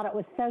 and I thought it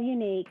was so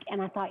unique,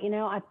 and I thought, you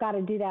know, I've got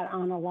to do that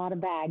on a lot of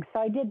bags.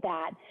 So I did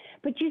that.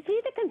 But you see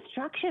the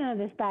construction of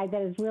this bag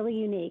that is really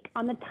unique.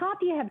 On the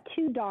top, you have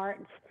 2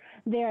 darts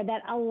there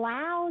that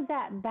allows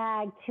that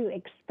bag to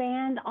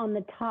expand on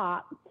the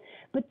top.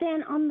 But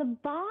then on the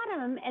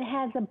bottom, it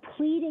has a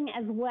pleating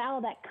as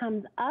well that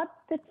comes up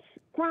the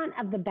front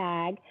of the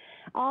bag,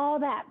 all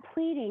that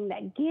pleating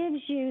that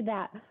gives you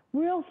that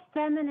real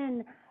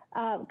feminine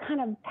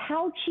kind of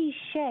pouchy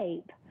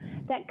shape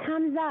that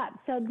comes up.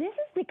 So this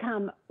has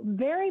become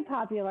very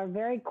popular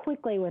very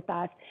quickly with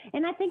us,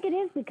 and I think it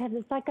is because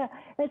it's like a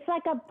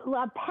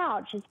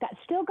pouch. It's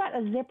still got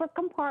a zipper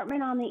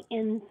compartment on the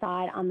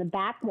inside on the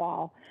back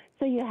wall,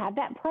 so you have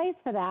that place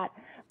for that.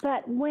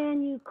 But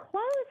when you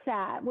close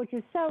that, which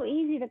is so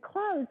easy to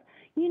close,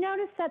 you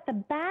notice that the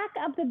back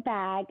of the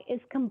bag is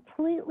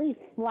completely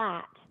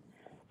flat.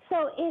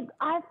 So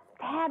I've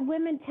had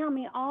women tell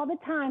me all the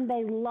time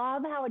they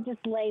love how it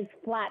just lays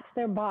flat to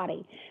their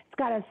body. It's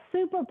got a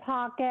super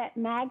pocket,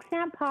 mag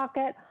snap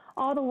pocket,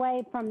 all the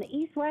way from the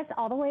east-west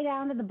all the way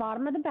down to the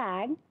bottom of the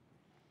bag.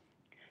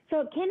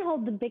 So it can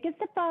hold the biggest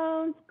of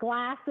phones,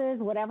 glasses,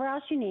 whatever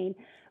else you need.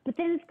 But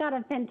then it's got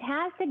a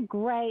fantastic,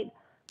 great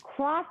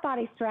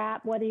crossbody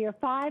strap. Whether you're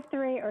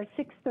 5'3" or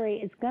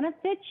 6'3", it's going to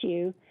fit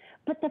you.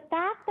 But the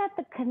fact that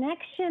the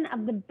connection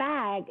of the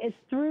bag is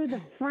through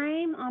the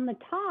frame on the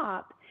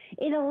top,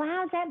 it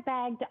allows that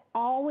bag to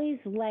always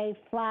lay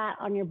flat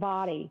on your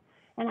body.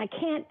 And I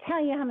can't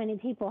tell you how many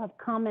people have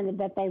commented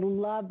that they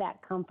love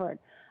that comfort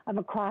of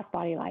a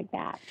crossbody like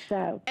that.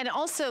 So, and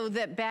also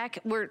that back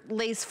where it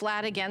lays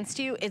flat against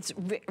you, it's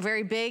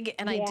very big.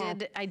 And yeah.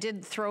 I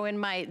did throw in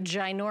my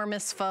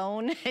ginormous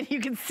phone, and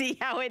you can see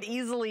how it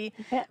easily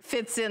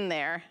fits in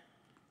there.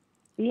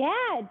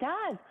 Yeah, it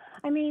does.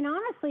 I mean,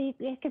 honestly,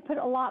 you could put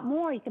a lot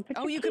more. You could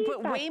put you could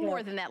put way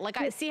more than that.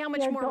 Like, I see how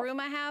much more room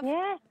I have?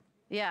 Yeah.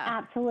 Yeah.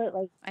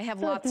 Absolutely. I have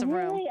So lots of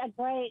room. It's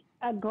really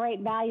a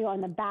great value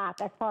on the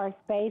back as far as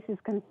space is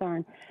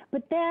concerned.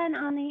 But then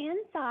on the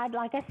inside,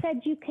 like I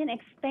said, you can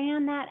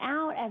expand that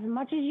out as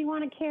much as you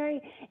want to carry.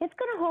 It's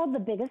going to hold the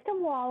biggest of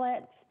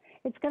wallets.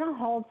 It's going to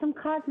hold some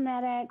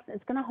cosmetics.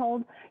 It's going to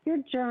hold your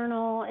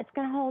journal. It's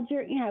going to hold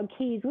your,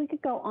 keys. We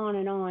could go on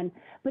and on.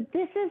 But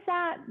this is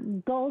that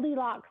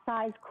Goldilocks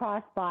size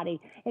crossbody.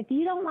 If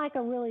you don't like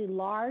a really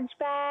large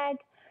bag,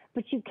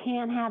 but you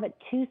can't have it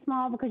too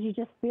small because you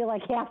just feel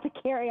like you have to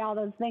carry all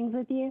those things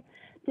with you,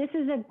 this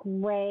is a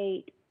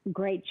great,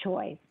 great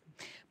choice.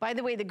 By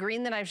the way, the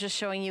green that I was just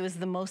showing you is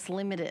the most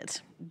limited.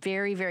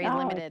 Very, very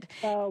limited.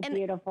 So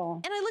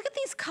beautiful. And I look at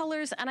these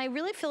colors and I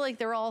really feel like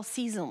they're all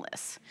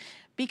seasonless.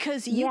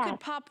 Because you could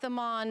pop them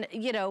on,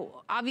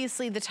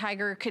 obviously the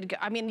tiger could,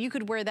 you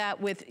could wear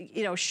that with,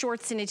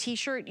 shorts and a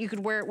t-shirt. You could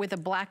wear it with a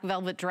black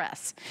velvet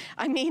dress.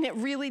 I mean, it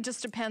really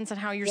just depends on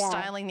how you're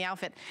styling the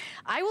outfit.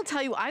 I will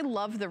tell you, I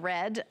love the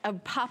red. A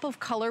pop of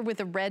color with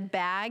a red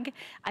bag,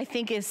 I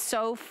think is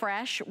so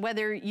fresh,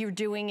 whether you're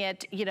doing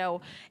it,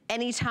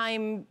 any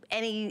time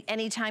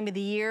of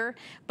the year,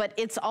 but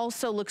it's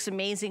also looks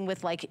amazing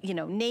with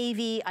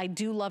navy. I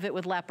do love it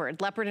with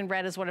leopard. Leopard and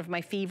red is one of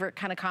my favorite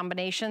kind of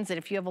combinations. And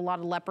if you have a lot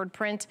of leopard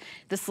print,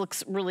 this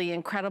looks really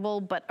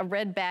incredible, but a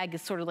red bag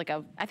is sort of like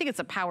I think it's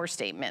a power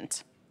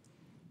statement.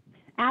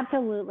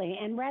 Absolutely,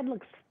 and red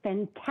looks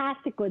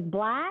fantastic with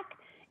black.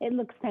 It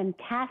looks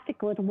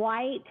fantastic with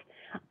white.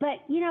 But,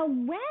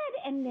 red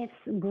and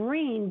this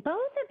green, both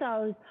of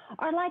those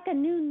are like a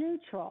new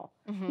neutral.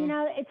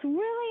 It's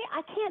really,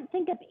 I can't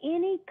think of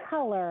any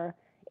color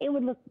it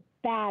would look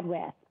bad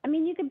with.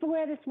 You could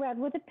wear this red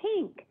with a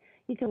pink.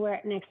 You could wear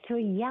it next to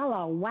a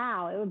yellow.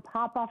 Wow, it would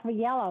pop off a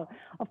yellow.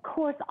 Of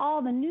course,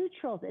 all the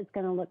neutrals, it's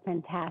going to look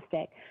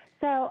fantastic.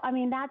 So,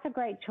 that's a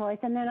great choice.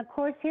 And then, of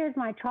course, here's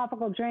my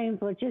Tropical Dreams,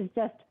 which is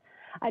just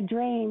a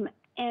dream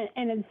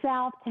in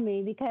itself to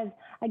me because,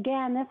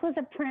 again, this was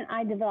a print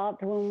I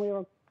developed when we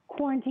were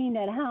quarantined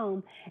at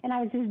home, and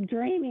I was just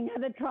dreaming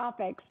of the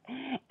tropics.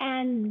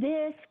 And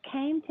this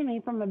came to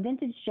me from a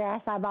vintage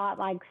dress I bought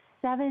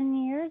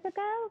 7 years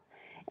ago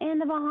in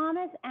the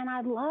Bahamas, and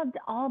I loved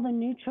all the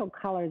neutral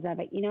colors of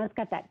it. It's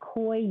got that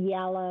coy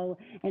yellow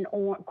and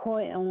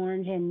coy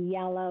orange and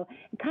yellow,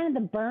 and kind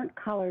of the burnt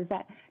colors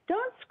that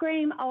don't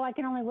scream, oh, I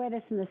can only wear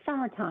this in the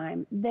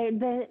summertime.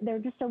 They're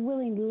just a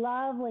really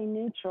lovely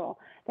neutral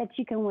that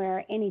you can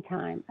wear any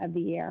time of the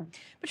year.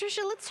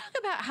 Patricia, let's talk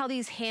about how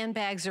these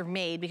handbags are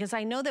made, because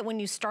I know that when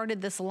you started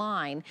this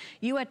line,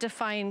 you had to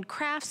find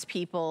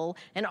craftspeople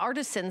and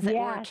artisans that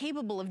were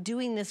capable of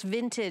doing this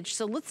vintage.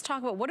 So let's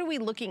talk about, what are we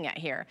looking at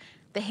here?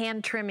 The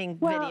hand trimming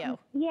video.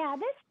 Yeah,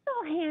 this is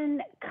all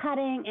hand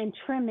cutting and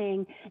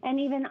trimming, and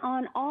even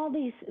on all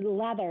these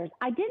leathers.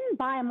 I didn't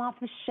buy them off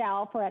the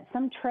shelf or at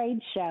some trade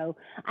show.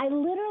 I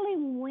literally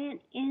went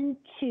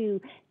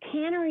into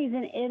canneries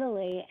in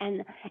Italy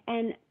and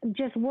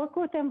just worked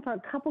with them for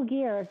a couple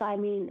years.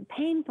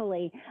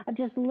 Painfully, of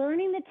just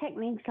learning the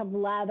techniques of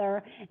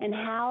leather and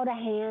how to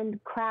hand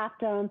craft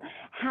them,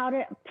 how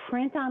to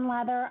print on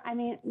leather.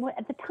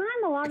 At the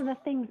time, a lot of the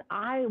things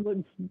I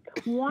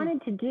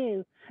wanted to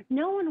do,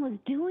 no one was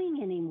doing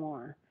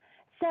anymore.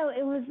 So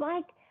it was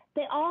like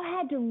they all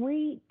had to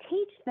reteach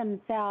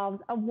themselves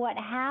of what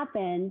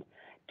happened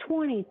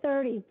 20,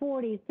 30,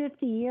 40,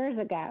 50 years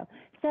ago.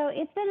 So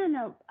it's been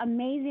an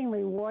amazing,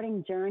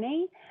 rewarding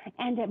journey.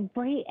 And to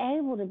be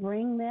able to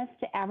bring this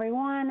to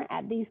everyone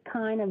at these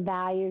kind of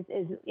values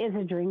is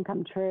a dream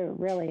come true.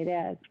 Really, it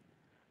is.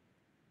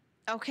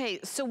 Okay,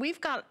 so we've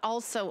got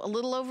also a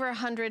little over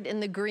 100 in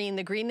the green.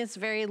 The green is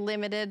very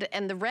limited,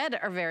 and the red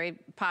are very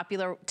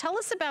popular. Tell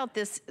us about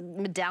this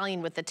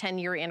medallion with the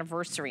 10-year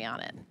anniversary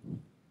on it.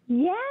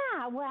 Yeah,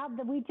 well,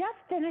 we just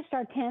finished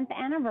our 10th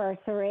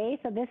anniversary,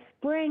 so this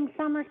spring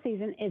summer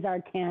season is our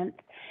 10th,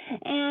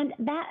 and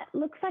that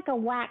looks like a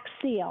wax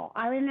seal.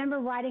 I remember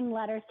writing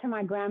letters to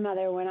my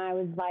grandmother when I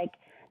was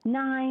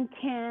 9,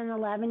 10,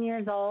 11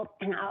 years old,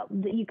 and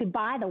you could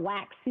buy the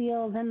wax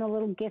seals in the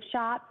little gift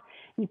shops.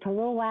 You put a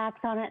little wax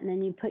on it, and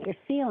then you put your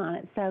seal on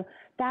it. So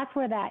that's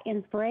where that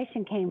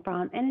inspiration came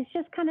from. And it's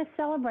just kind of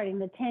celebrating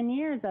the 10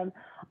 years of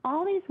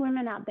all these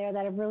women out there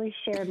that have really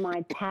shared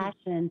my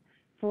passion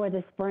for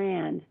this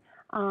brand.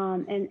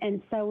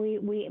 And so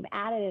we've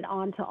added it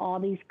onto all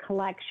these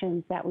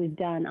collections that we've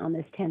done on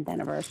this 10th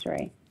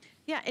anniversary.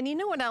 Yeah, and you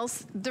know what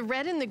else? The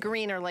red and the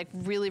green are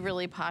really,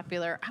 really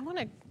popular. I want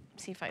to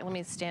see if let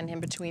me stand in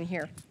between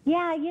here.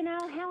 Yeah,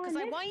 Helen, because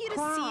I want you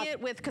to see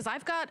it because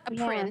I've got a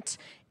print,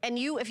 and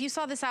if you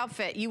saw this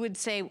outfit, you would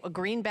say a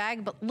green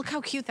bag, but look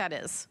how cute that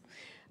is.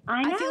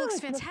 I know. I think it looks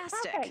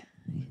fantastic.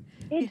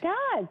 It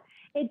does.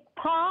 It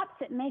pops,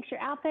 it makes your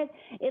outfit,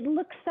 it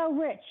looks so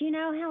rich.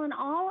 Helen,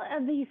 all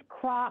of these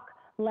croc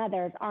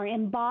leathers are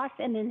embossed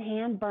and then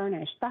hand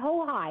burnished, the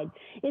whole hide.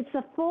 It's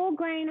the full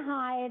grain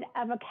hide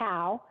of a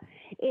cow.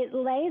 They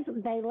lay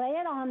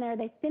it on there,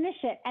 they finish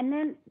it, and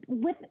then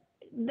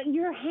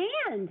your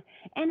hand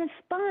and a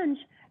sponge.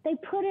 They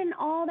put in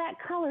all that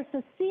color.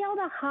 So see all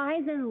the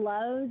highs and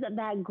lows of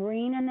that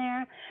green in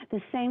there?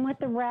 The same with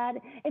the red.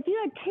 If you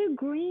had two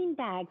green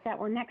bags that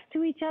were next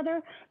to each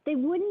other, they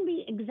wouldn't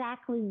be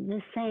exactly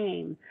the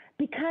same.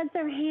 Because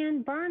they're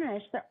hand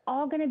burnished, they're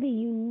all going to be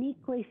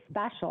uniquely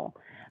special.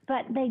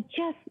 But they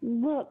just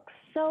look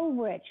so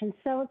rich and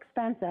so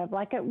expensive,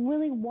 like it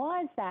really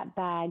was that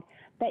bag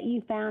that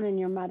you found in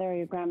your mother or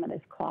your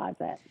grandmother's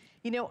closet.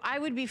 You know, I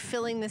would be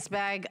filling this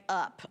bag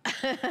up.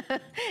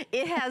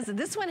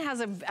 This one has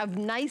a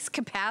nice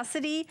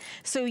capacity,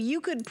 so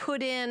you could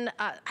put in,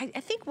 I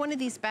think one of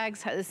these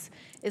bags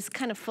is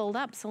kind of filled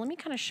up. So let me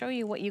kind of show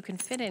you what you can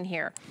fit in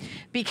here.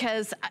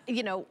 Because,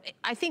 you know,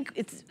 I think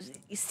it's,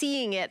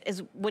 seeing it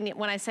is when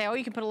I say, oh,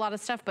 you can put a lot of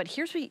stuff, but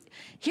here's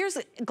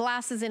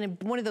glasses in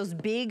one of those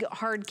big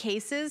hard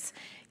cases,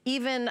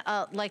 even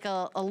like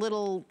a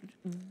little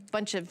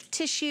bunch of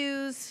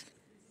tissues,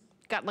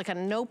 got like a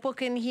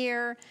notebook in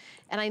here.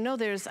 And I know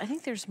I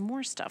think there's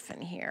more stuff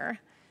in here.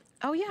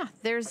 Oh yeah,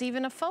 there's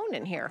even a phone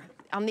in here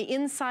on the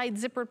inside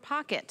zippered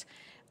pocket.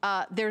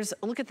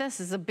 Look at this,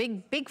 there's a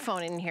big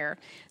phone in here.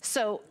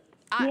 So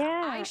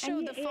I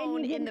showed the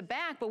phone in the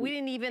back, but we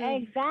didn't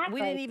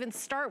even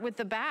start with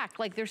the back.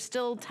 Like there's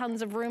still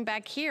tons of room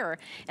back here.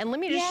 And let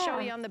me just show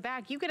you on the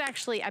back. You could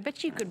actually, I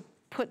bet you could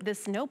put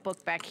this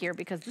notebook back here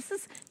because this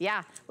is,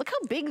 look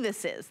how big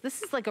this is.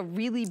 This is like a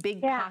really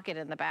big pocket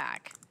in the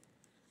back.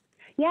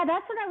 Yeah,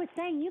 that's what I was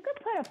saying. You could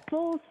put a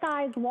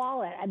full-size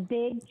wallet, a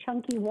big,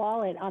 chunky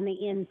wallet on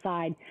the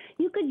inside.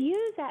 You could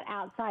use that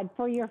outside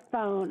for your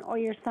phone or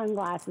your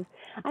sunglasses.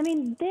 I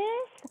mean,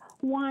 this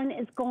one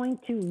is going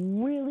to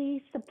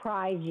really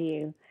surprise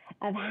you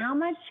of how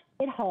much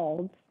it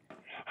holds,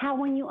 how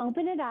when you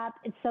open it up,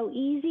 it's so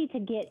easy to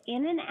get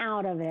in and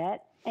out of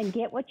it and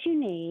get what you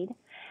need,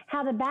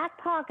 how the back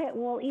pocket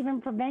will even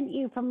prevent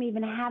you from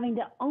even having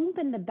to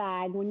open the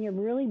bag when you're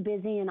really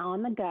busy and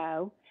on the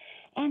go,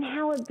 and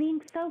how it being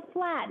so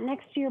flat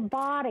next to your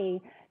body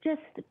just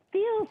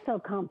feels so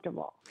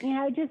comfortable. You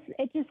know, it just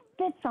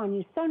fits on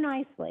you so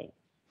nicely.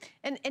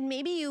 And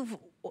maybe you've,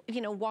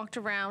 you know, walked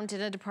around in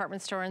a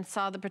department store and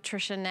saw the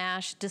Patricia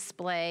Nash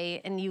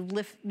display and you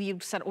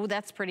said, oh,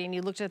 that's pretty. And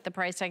you looked at the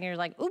price tag and you're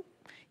like, oop,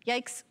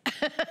 yikes.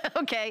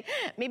 Okay,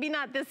 maybe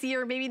not this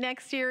year, maybe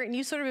next year. And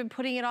you sort of been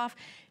putting it off.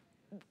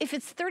 If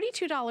it's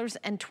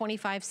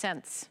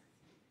 $32.25,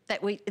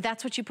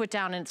 that's what you put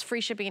down and it's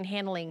free shipping and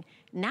handling.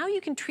 Now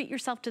you can treat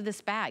yourself to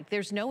this bag.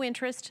 There's no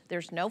interest,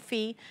 there's no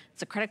fee.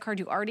 It's a credit card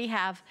you already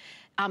have.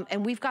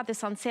 And we've got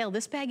this on sale.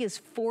 This bag is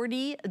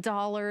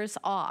 $40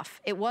 off.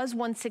 It was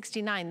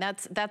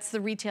 $169. That's the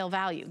retail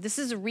value. This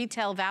is a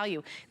retail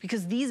value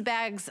because these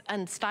bags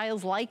and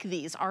styles like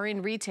these are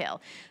in retail.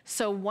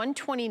 So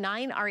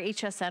 $129, our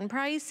HSN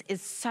price,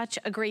 is such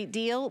a great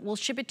deal. We'll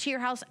ship it to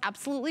your house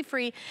absolutely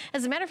free.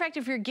 As a matter of fact,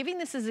 if you're giving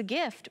this as a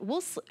gift,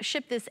 we'll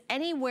ship this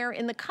anywhere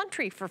in the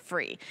country for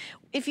free.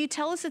 If you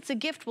tell us it's a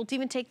gift, we'll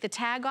even take the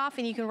tag off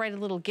and you can write a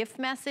little gift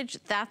message.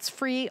 That's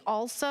free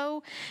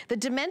also. The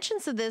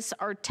dimensions of this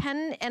are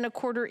 10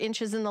 1/4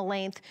 inches in the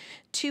length,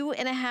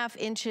 2.5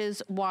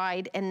 inches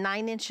wide, and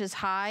 9 inches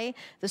high.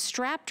 The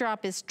strap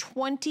drop is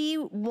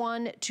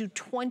 21 to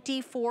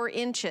 24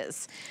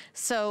 inches.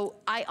 So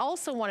I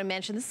also want to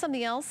mention, this is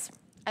something else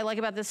I like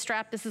about this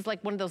strap. This is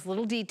like one of those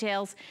little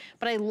details,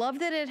 but I love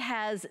that it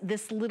has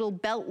this little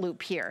belt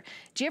loop here.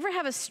 Do you ever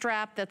have a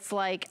strap that's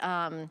like,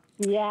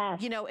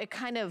 yes, you know, it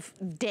kind of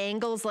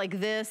dangles like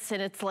this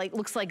and it's like,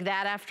 looks like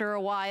that after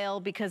a while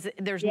because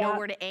there's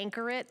nowhere to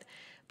anchor it?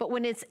 But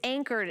when it's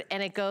anchored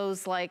and it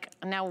goes like,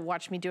 now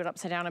watch me do it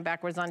upside down and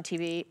backwards on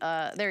TV.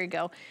 There you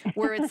go.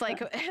 Where it's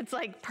like,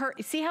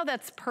 see how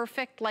that's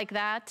perfect like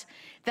that?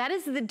 That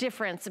is the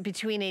difference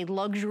between a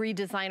luxury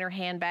designer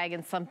handbag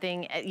and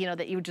something, you know,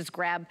 that you would just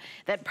grab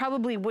that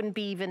probably wouldn't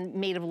be even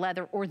made of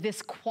leather or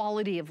this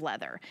quality of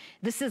leather.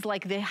 This is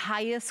like the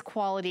highest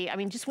quality. I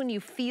mean, just when you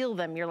feel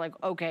them, you're like,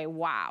 okay,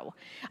 wow.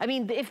 I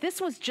mean, if this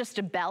was just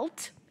a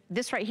belt,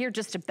 this right here,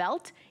 just a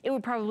belt, it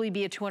would probably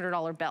be a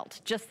 $200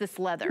 belt, just this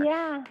leather.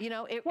 Yeah. You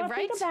know, well,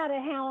 right? Think about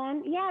it,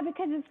 Helen. Yeah,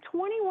 because it's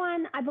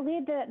 21, I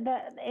believe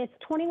it's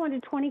 21 to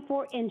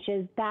 24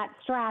 inches, that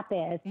strap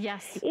is.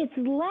 Yes. It's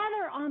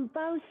leather on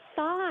both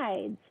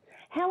sides.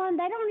 Helen,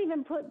 they don't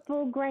even put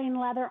full grain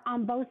leather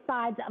on both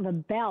sides of a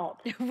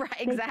belt. Right,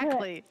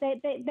 exactly.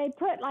 They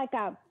put like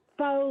a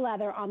faux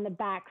leather on the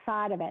back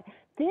side of it.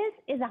 This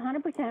is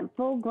 100%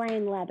 full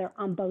grain leather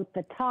on both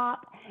the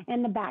top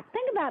and the back.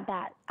 Think about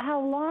that, how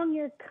long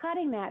you're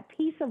cutting that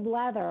piece of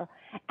leather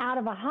out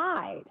of a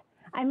hide.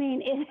 I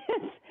mean,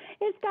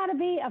 it's got to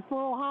be a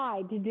full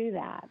hide to do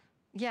that.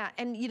 Yeah,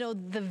 and you know,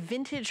 the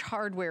vintage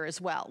hardware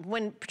as well.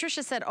 When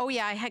Patricia said, oh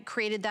yeah, I had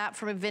created that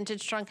from a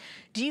vintage trunk,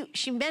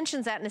 she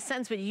mentions that in a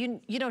sense, but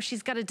you know,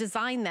 she's got to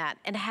design that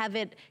and have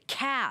it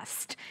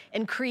cast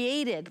and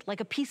created like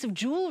a piece of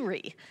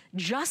jewelry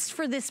just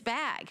for this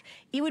bag.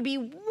 It would be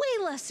way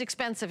less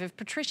expensive if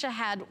Patricia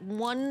had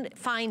one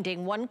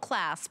finding, one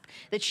clasp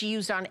that she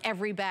used on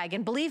every bag.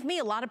 And believe me,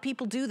 a lot of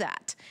people do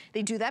that.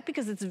 They do that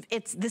because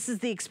this is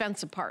the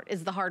expensive part,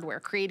 is the hardware,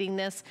 creating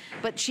this.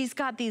 But she's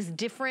got these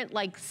different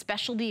like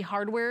specialty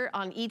hardware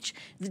on each,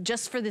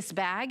 just for this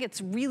bag.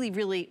 It's really,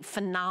 really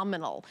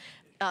phenomenal.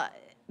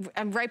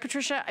 I'm right,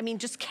 Patricia? I mean,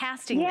 just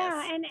casting this.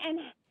 Yeah,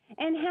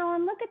 and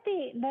Helen, look at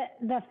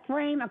the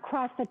frame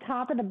across the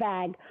top of the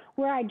bag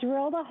where I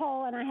drilled a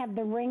hole and I have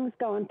the rings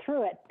going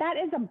through it. That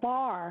is a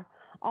bar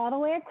all the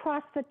way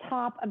across the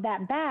top of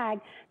that bag,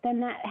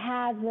 then that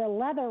has the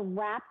leather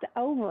wrapped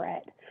over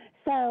it.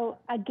 So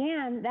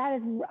again, that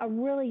is a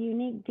really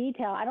unique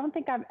detail. I don't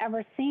think I've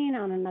ever seen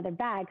on another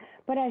bag,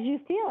 but as you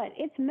feel it,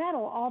 it's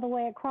metal all the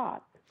way across.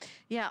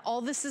 Yeah,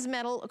 all this is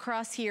metal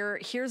across here.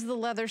 Here's the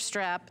leather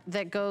strap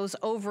that goes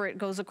over it,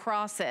 goes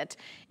across it.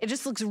 It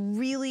just looks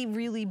really,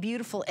 really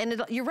beautiful. And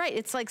you're right,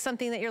 it's like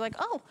something that you're like,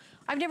 oh,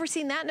 I've never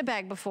seen that in a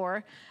bag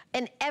before.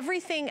 And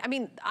everything, I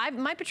mean,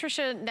 my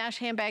Patricia Nash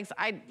handbags,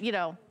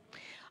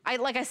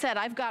 like I said,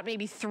 I've got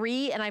maybe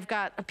 3, and I've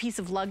got a piece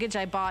of luggage.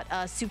 I bought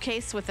a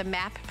suitcase with a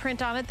map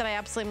print on it that I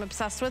absolutely am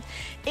obsessed with.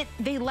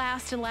 They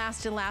last and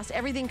last and last.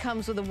 Everything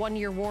comes with a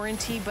 1-year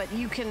warranty, but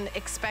you can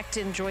expect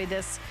to enjoy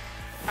this.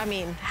 I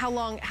mean, how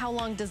long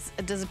does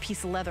a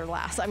piece of leather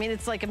last? I mean,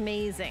 it's like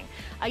amazing.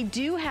 I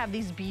do have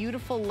these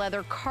beautiful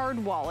leather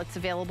card wallets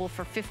available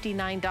for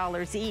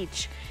 $59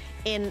 each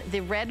in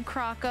the red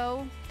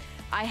Croco.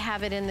 I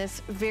have it in this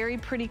very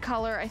pretty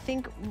color. I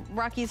think,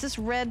 Rocky, is this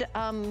red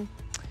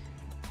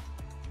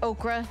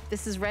ochre?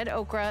 This is red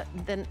ochre.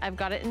 Then I've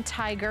got it in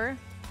tiger.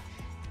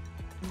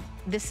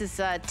 This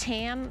is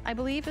tan, I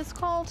believe it's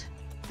called.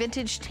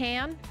 Vintage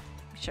tan.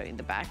 Show you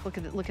the back. Look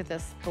at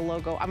this, the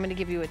logo. I'm gonna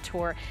give you a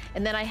tour.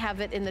 And then I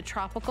have it in the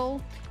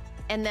tropical,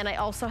 and then I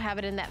also have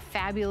it in that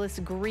fabulous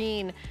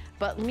green.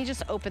 But let me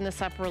just open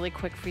this up really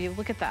quick for you.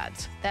 Look at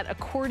that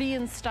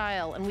accordion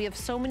style, and we have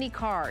so many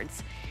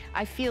cards.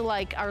 I feel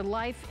like our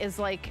life is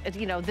like,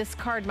 you know, this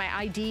card, my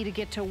ID to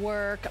get to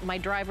work, my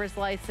driver's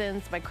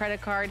license, my credit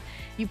card.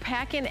 You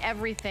pack in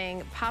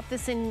everything, pop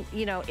this in,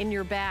 you know, in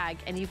your bag,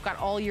 and you've got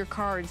all your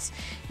cards.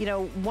 You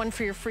know, one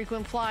for your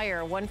frequent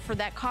flyer, one for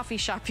that coffee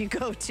shop you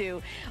go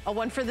to,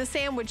 one for the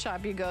sandwich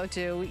shop you go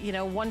to, you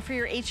know, one for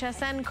your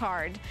HSN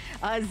card,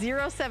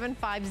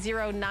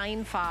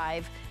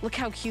 075095. Look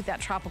how cute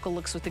that tropical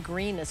looks with the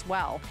green as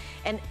well.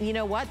 And you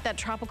know what? That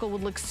tropical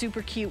would look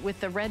super cute with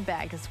the red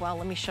bag as well.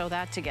 Let me show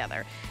that together.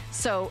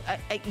 So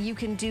you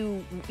can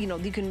do, you know,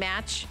 you can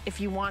match if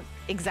you want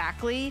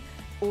exactly,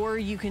 or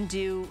you can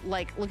do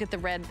like, look at the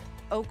red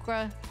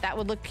ochre. That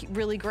would look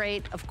really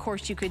great. Of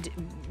course, you could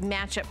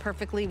match it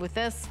perfectly with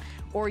this,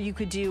 or you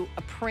could do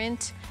a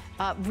print.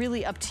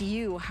 Really up to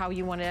you how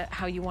you want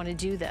to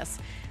do this.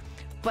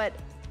 But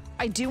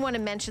I do want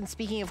to mention,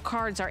 speaking of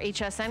cards, our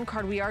HSN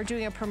card, we are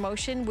doing a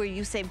promotion where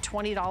you save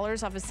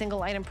 $20 off a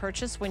single item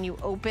purchase when you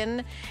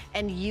open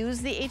and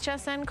use the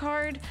HSN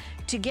card.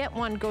 To get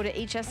one, go to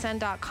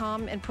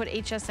hsn.com and put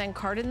HSN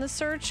card in the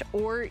search,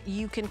 or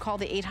you can call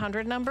the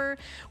 800 number,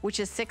 which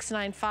is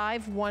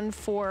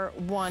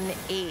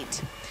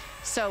 695-1418.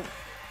 So,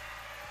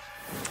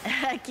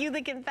 cue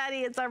the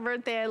confetti, it's our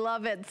birthday, I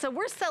love it. So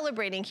we're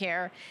celebrating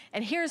here,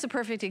 and here's a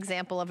perfect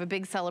example of a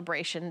big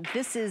celebration.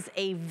 This is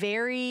a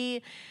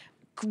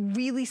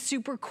really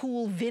super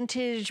cool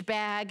vintage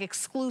bag,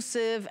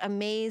 exclusive,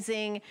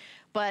 amazing,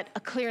 but a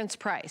clearance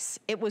price.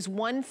 It was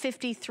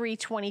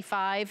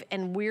 $153.25,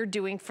 and we're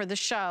doing for the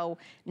show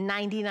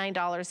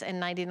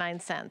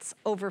 $99.99,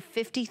 over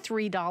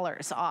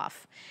 $53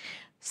 off.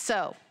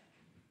 So,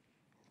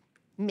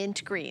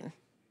 mint green.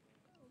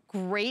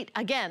 Great,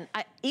 again,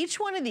 each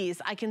one of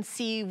these I can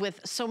see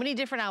with so many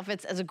different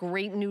outfits as a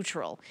great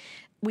neutral.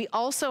 We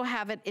also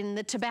have it in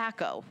the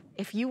tobacco.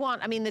 If you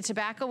want, I mean, the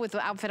tobacco with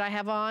the outfit I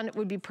have on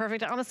would be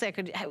perfect. Honestly, I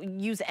could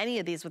use any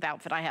of these with the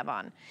outfit I have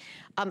on.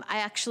 I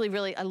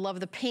actually I love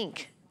the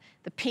pink.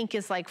 The pink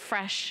is like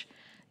fresh,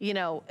 you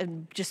know,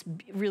 and just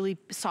really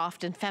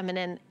soft and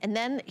feminine. And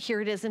then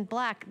here it is in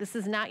black. This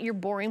is not your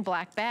boring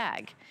black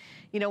bag.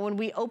 You know, when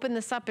we open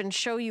this up and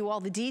show you all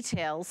the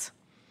details,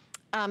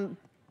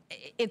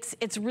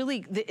 it's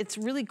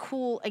really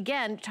cool.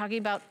 Again, talking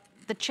about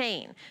the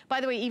chain. By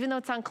the way, even though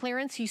it's on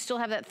clearance, you still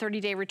have that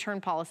 30-day return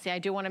policy. I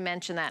do want to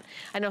mention that.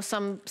 I know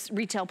some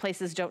retail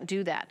places don't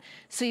do that.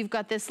 So you've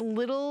got this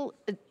little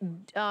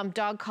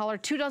dog collar.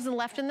 2 dozen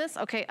left in this.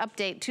 Okay,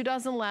 update. 2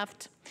 dozen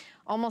left.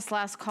 Almost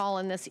last call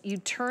in this. You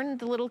turn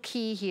the little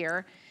key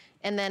here,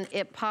 and then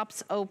it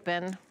pops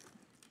open.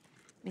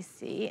 Let me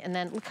see. And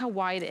then look how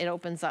wide it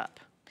opens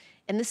up.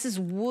 And this is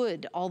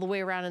wood all the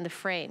way around in the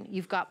frame.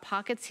 You've got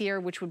pockets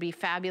here, which would be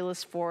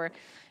fabulous for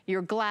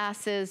your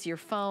glasses, your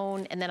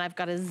phone, and then I've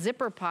got a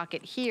zipper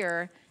pocket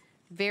here,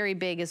 very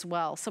big as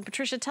well. So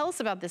Patricia, tell us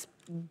about this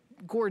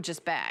gorgeous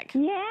bag.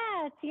 Yeah,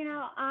 Yes, you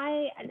know,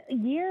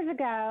 years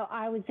ago,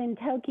 I was in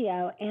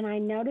Tokyo and I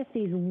noticed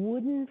these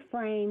wooden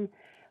frame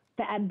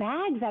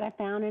bags that I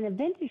found in a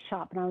vintage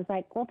shop. And I was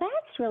like, well,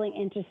 that's really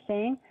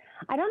interesting.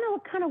 I don't know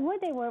what kind of wood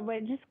they were, but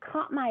it just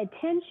caught my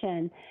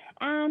attention.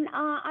 And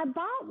I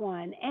bought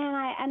one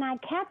and I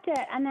kept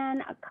it. And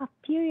then a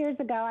few years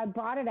ago, I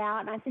brought it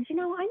out and I said, you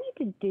know, I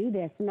need to do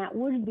this. And that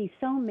would be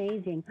so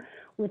amazing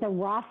with a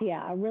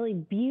raffia, a really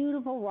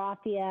beautiful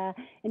raffia,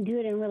 and do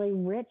it in really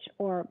rich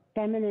or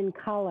feminine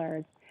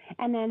colors.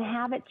 And then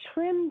have it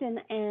trimmed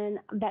in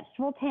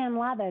vegetable tan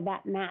leather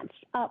that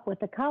matched up with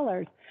the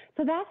colors.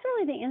 So that's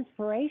really the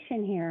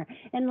inspiration here.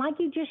 And like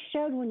you just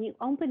showed, when you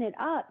open it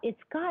up, it's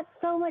got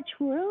so much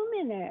room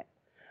in it.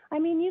 I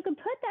mean, you can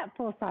put that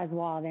full-size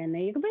wallet in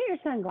there. You can put your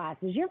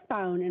sunglasses, your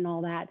phone, and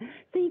all that.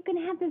 So you can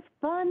have this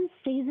fun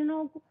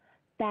seasonal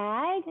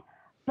bag,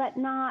 but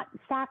not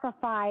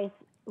sacrifice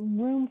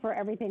room for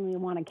everything you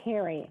want to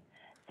carry.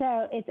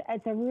 So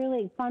it's a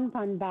really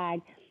fun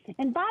bag.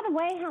 And by the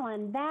way,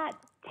 Helen, that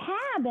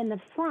tab in the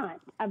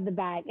front of the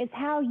bag is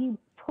how you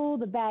pull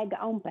the bag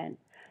open.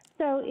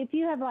 So if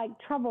you have like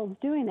troubles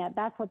doing that,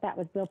 that's what that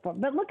was built for.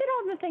 But look at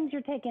all the things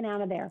you're taking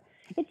out of there.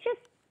 It's just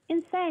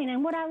insane.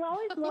 And what I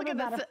always love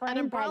about a frame an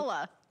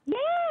umbrella. Bag,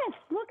 yes,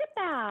 look at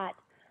that.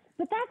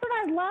 But that's what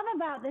I love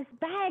about this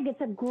bag.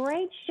 It's a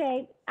great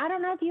shape. I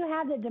don't know if you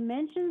have the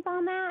dimensions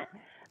on that.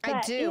 But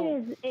I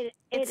do. It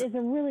is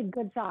a really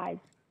good size.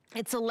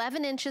 It's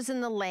 11 inches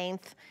in the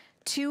length,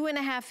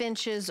 2.5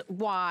 inches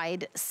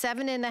wide,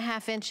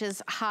 7.5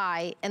 inches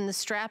high, and the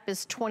strap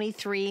is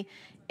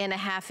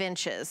 23.5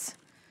 inches.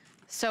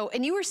 So,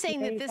 and you were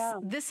saying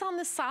that this on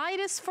the side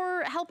is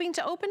for helping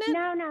to open it?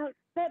 No,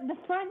 the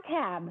front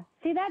tab.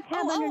 See that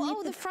tab underneath?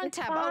 Oh, the front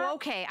tab. Oh,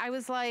 okay. I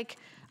was like,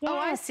 yes. Oh,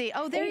 I see.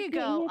 Oh, there you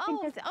go.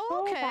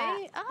 Oh,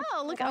 okay.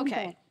 Oh, look.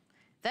 Okay.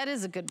 That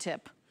is a good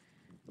tip.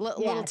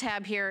 Little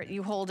tab here,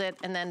 you hold it,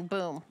 and then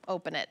boom,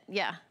 open it.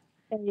 Yeah.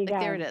 There you go.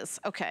 There it is.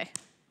 Okay.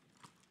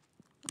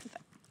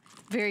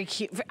 Very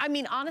cute. I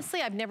mean,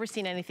 honestly, I've never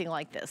seen anything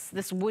like this.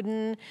 This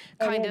wooden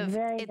kind of,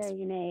 very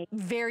unique.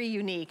 Very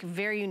unique,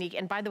 very unique.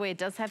 And by the way, it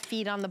does have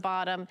feet on the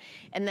bottom,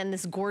 and then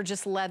this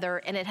gorgeous leather,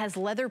 and it has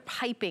leather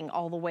piping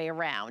all the way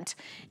around.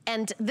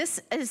 And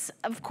this is,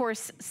 of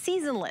course,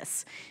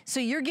 seasonless. So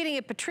you're getting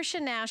a Patricia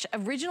Nash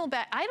original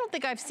bag. I don't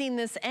think I've seen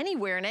this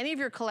anywhere in any of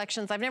your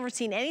collections. I've never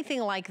seen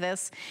anything like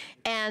this.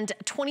 And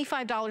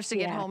 $25 to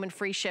get home and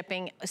free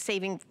shipping,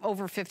 saving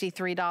over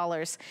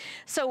 $53.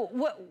 So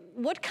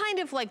what kind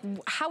of, like,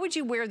 how would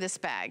you wear this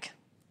bag?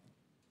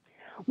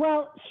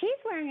 Well, she's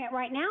wearing it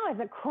right now as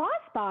a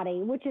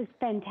crossbody, which is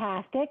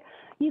fantastic.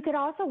 You could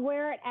also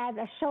wear it as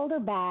a shoulder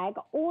bag,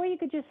 or you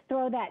could just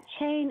throw that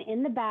chain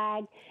in the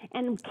bag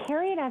and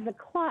carry it as a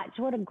clutch.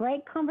 What a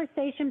great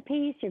conversation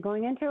piece. You're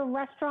going into a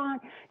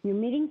restaurant, you're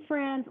meeting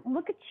friends.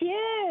 Look at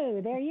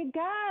you. There you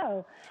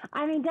go.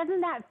 I mean,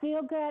 doesn't that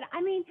feel good?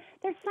 I mean,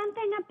 there's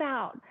something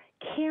about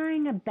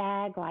carrying a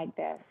bag like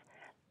this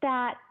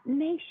that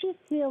makes you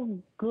feel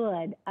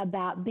good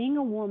about being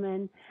a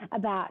woman,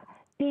 about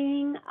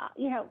being,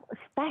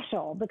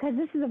 special, because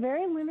this is a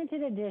very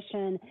limited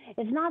edition.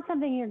 It's not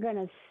something you're going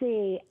to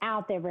see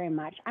out there very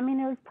much. I mean,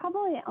 there's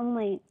probably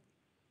only,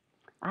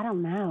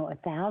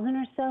 1,000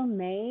 or so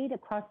made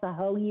across the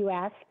whole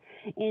U.S.,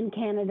 in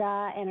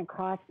Canada, and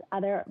across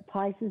other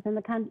places in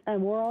the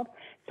world.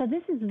 So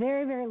this is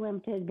very, very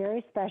limited,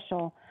 very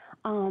special.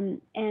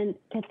 And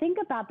to think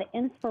about the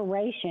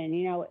inspiration,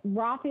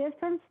 raffia is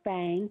from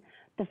Spain.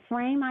 The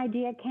frame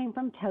idea came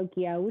from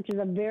Tokyo, which is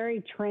a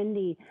very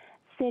trendy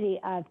city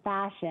of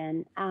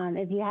fashion.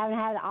 If you haven't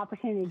had the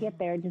opportunity to get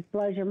there, it just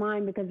blows your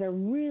mind, because they're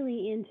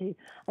really into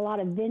a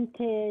lot of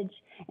vintage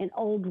and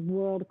old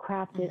world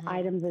crafted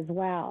items as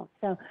well.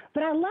 So,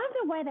 but I love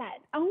the way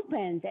that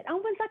opens. It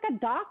opens like a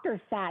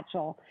doctor's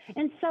satchel.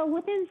 And so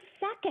within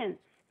seconds,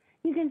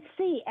 you can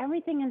see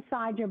everything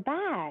inside your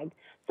bag.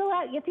 So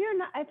if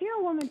you're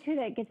a woman too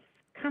that gets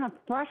kind of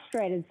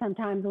frustrated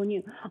sometimes when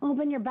you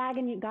open your bag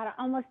and you got to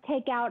almost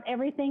take out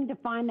everything to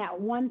find that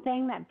one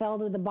thing that fell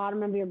to the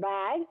bottom of your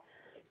bag.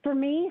 For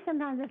me,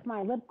 sometimes it's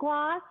my lip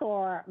gloss,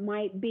 or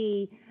might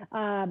be,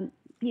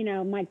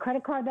 my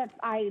credit card that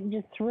I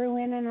just threw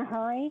in a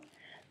hurry.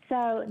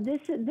 So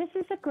this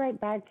is a great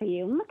bag for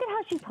you. And look at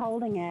how she's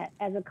holding it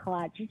as a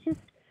clutch. It's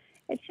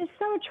just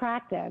so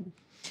attractive.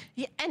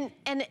 Yeah,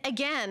 and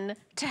again,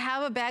 to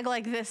have a bag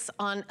like this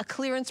on a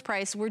clearance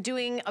price, we're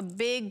doing a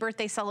big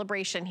birthday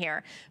celebration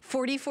here.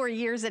 44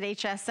 years at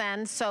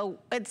HSN, so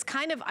it's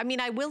kind of,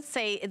 I will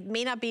say it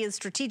may not be as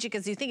strategic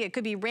as you think. It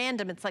could be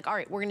random. It's like, all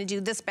right, we're gonna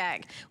do this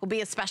bag. Will be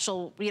a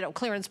special,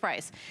 clearance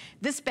price.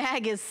 This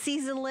bag is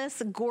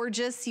seasonless,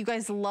 gorgeous. You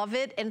guys love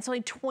it, and it's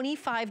only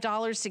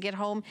 $25 to get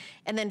home,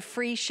 and then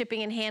free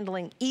shipping and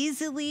handling.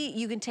 Easily,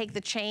 you can take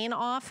the chain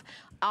off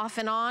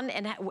and on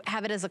and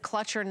have it as a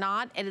clutch or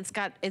not, and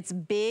it's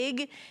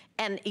big,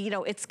 And you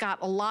know, it's got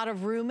a lot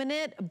of room in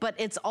it, but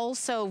it's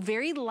also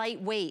very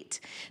lightweight.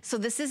 So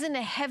this isn't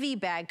a heavy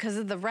bag because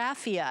of the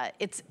raffia.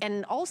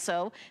 And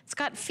also, it's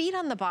got feet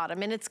on the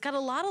bottom, and it's got a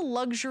lot of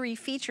luxury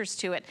features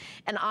to it.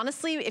 And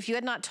honestly, if you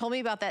had not told me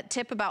about that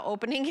tip about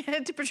opening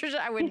it,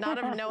 Patricia, I would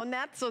not have known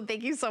that. So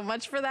thank you so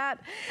much for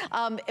that.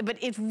 But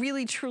it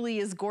really, truly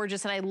is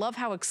gorgeous. And I love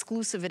how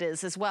exclusive it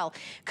is as well.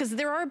 Because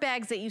there are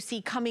bags that you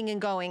see coming and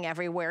going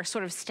everywhere,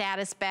 sort of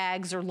status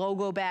bags or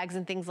logo bags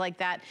and things like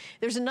that.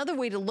 There's another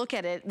way to look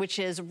at it, which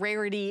is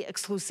rarity,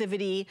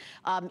 exclusivity.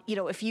 You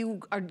know, if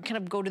you are kind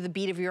of go to the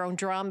beat of your own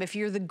drum, if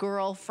you're the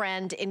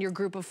girlfriend in your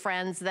group of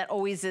friends that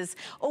always is,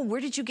 oh,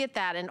 where did you get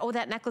that? And oh,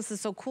 that necklace is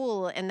so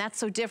cool and that's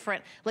so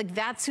different. Like,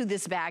 that's who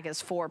this bag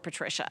is for,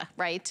 Patricia,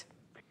 right?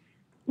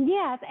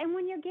 Yes, and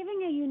when you're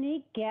giving a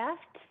unique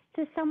gift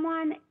to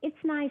someone, it's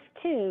nice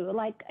too.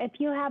 Like if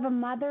you have a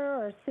mother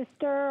or a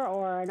sister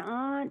or an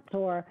aunt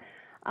or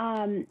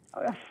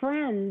a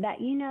friend that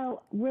you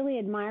know really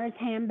admires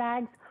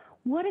handbags,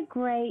 what a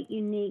great,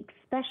 unique,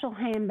 special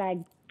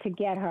handbag to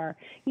get her.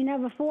 You know,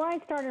 before I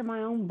started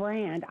my own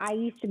brand, I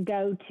used to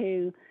go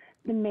to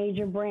the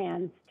major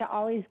brands to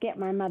always get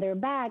my mother a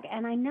bag.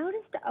 And I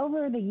noticed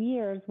over the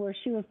years where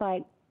she was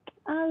like,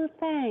 oh,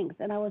 thanks.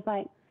 And I was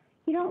like,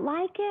 you don't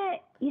like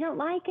it? You don't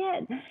like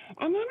it?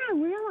 And then I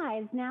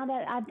realized now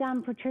that I've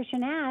done Patricia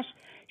Nash,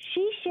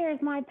 she shares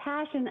my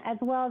passion as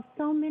well as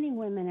so many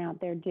women out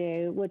there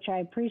do, which I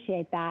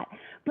appreciate that.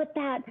 But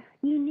that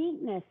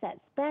uniqueness, that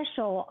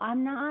special,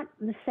 I'm not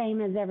the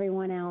same as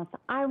everyone else.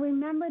 I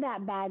remember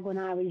that bag when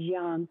I was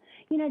young.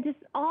 You know, just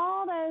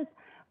all those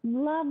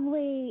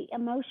lovely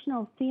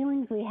emotional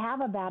feelings we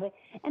have about it.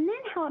 And then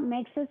how it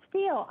makes us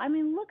feel. I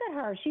mean, look at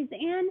her. She's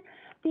in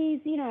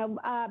these, you know,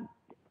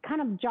 kind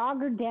of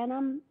jogger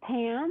denim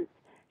pants.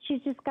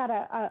 She's just got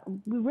a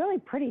really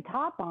pretty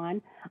top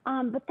on.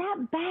 But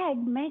that bag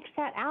makes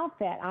that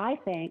outfit, I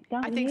think.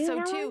 Don't you, I think so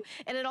Helen? too.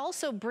 And it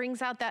also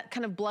brings out that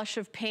kind of blush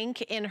of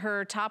pink in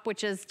her top,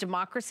 which is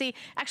Democracy.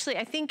 Actually,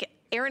 I think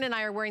Erin and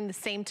I are wearing the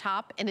same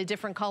top in a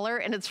different color,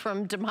 and it's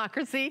from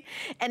Democracy.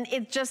 And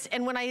it just,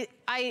 and when I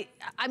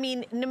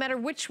mean, no matter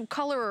which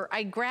color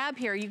I grab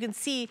here, you can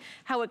see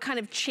how it kind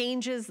of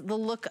changes the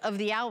look of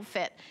the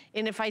outfit.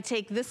 And if I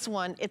take this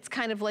one, it's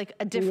kind of like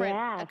a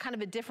different, kind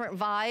of a different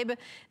vibe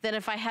than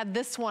if I had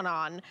this one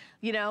on,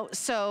 you know?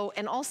 So,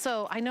 and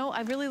also, I know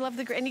I really love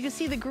the green, and you can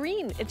see the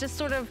green. It just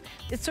sort of,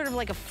 it's sort of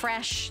like a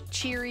fresh,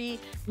 cheery,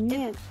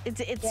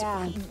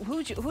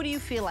 who do you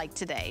feel like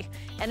today?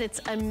 And it's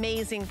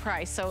amazing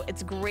price. So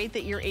it's great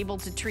that you're able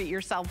to treat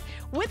yourself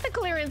with the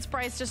clearance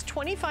price, just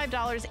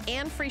 $25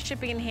 and free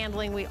shipping and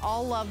handling. We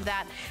all love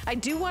that. I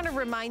do want to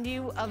remind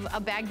you of a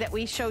bag that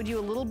we showed you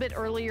a little bit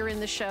earlier in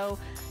the show.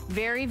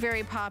 Very,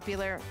 very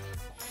popular.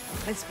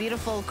 This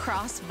beautiful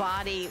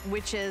crossbody,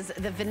 which is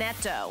the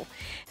Veneto.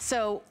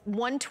 So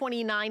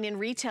 $129 in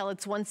retail,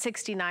 it's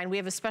 $169. We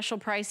have a special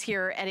price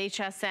here at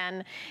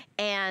HSN,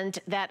 and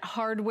that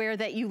hardware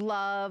that you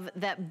love,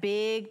 that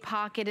big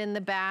pocket in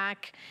the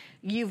back.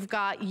 You've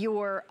got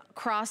your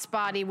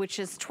crossbody, which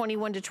is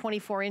 21 to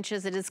 24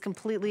 inches. It is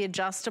completely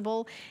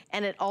adjustable,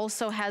 and it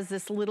also has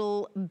this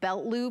little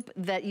belt loop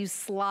that you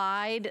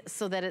slide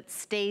so that it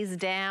stays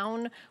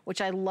down,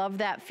 which I love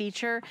that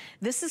feature.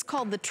 This is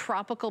called the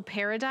Tropical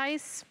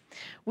Paradise.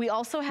 We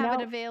also have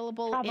it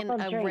available in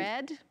a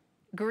red,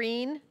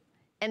 green,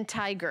 and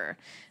tiger.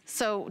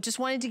 So just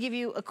wanted to give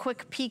you a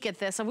quick peek at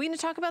this. Are we gonna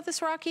talk about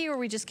this, Rocky, or are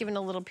we just giving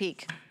a little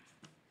peek?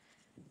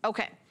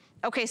 Okay.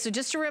 Okay, so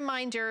just a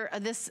reminder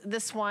of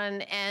this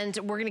one, and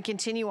we're gonna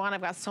continue on.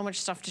 I've got so much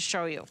stuff to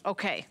show you.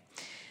 Okay,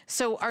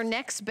 so our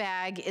next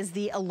bag is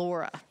the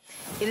Allura.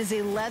 It is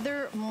a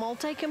leather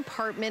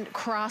multi-compartment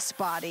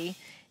crossbody,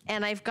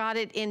 and I've got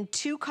it in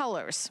two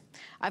colors.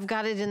 I've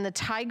got it in the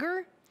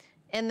tiger,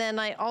 and then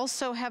I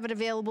also have it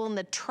available in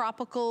the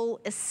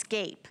Tropical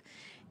Escape.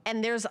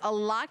 And there's a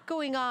lot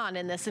going on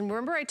in this, and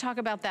remember I talk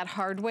about that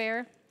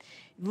hardware?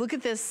 Look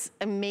at this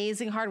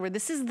amazing hardware.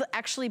 This is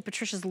actually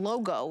Patricia's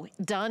logo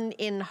done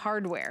in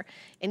hardware.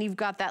 And you've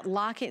got that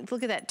lock-in,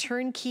 look at that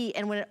turnkey.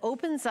 And when it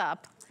opens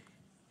up,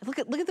 look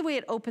at the way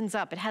it opens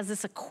up. It has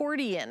this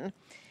accordion.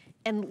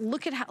 And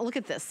look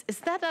at this. Is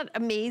that not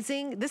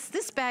amazing?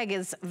 This bag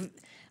is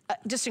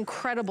just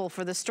incredible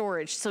for the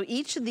storage. So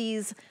each of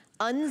these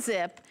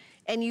unzip,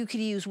 and you could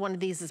use one of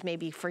these as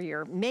maybe for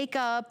your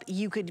makeup.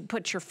 You could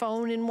put your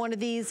phone in one of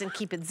these and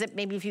keep it zipped.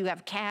 Maybe if you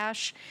have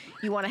cash,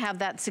 you want to have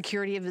that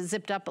security of it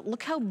zipped up. But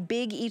look how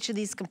big each of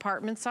these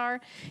compartments are.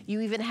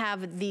 You even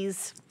have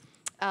these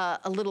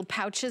little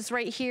pouches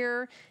right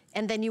here.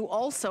 And then you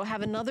also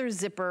have another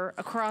zipper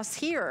across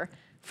here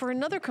for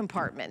another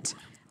compartment.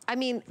 I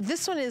mean,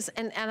 this one is,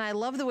 and I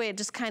love the way it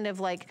just kind of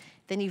like,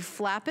 then you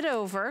flap it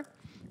over,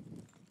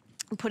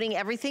 putting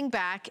everything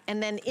back,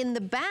 and then in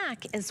the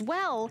back as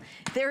well,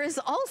 there is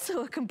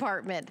also a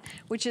compartment,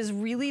 which is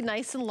really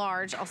nice and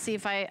large. I'll see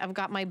if I've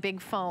got my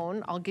big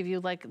phone. I'll give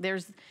you like,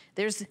 there's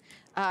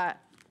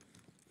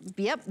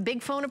Yep,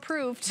 big phone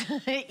approved.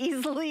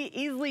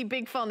 easily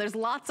big phone. There's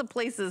lots of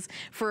places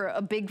for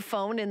a big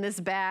phone in this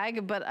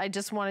bag, but I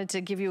just wanted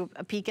to give you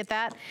a peek at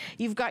that.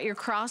 You've got your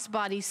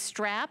crossbody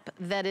strap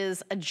that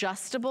is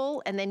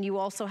adjustable, and then you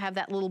also have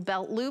that little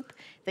belt loop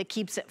that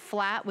keeps it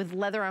flat with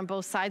leather on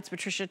both sides.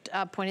 Patricia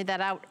pointed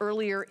that out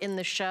earlier in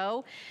the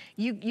show.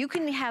 You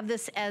can have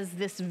this as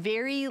this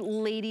very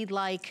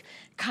ladylike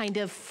kind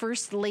of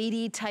first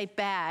lady type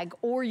bag,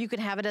 or you can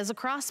have it as a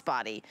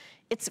crossbody.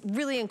 It's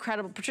really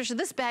incredible. Patricia,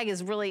 this bag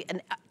is really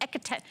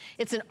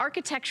it's an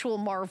architectural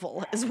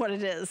marvel is what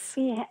it is.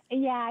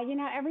 Yeah, you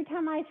know, every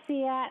time I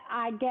see it,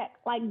 I get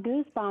like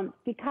goosebumps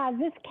because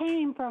this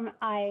came from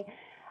a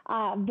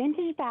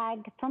vintage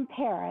bag from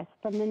Paris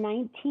from the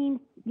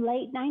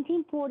late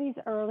 1940s,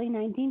 early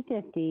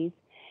 1950s.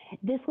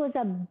 This was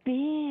a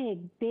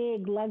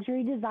big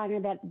luxury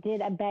designer that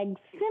did a bag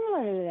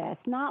similar to this,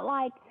 not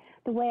like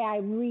the way I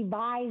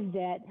revised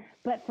it,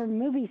 but for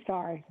movie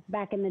stars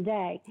back in the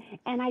day.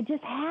 And I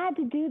just had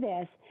to do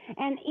this.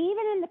 And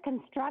even in the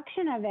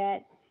construction of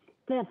it,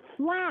 the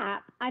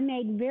flap I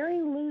made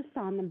very loose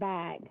on the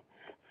bag.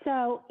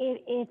 So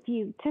if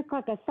you took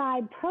like a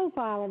side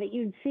profile of it,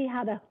 you'd see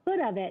how the hood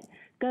of it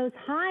goes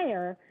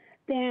higher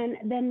than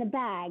the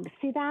bag.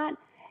 See that?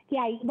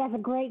 Yeah, that's a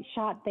great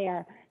shot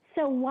there.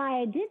 So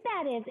why I did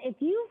that is if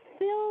you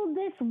fill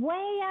this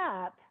way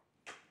up,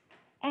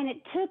 and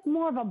it took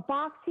more of a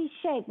boxy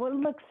shape, well, it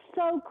looks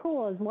so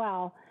cool as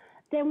well,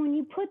 then when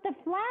you put the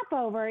flap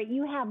over it,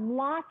 you have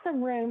lots of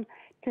room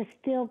to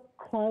still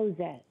close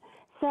it.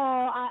 So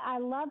I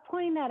love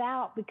pointing that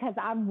out because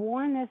I've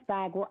worn this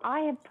bag where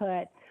I have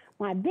put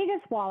my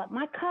biggest wallet,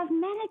 my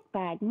cosmetic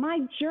bag, my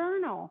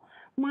journal,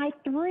 my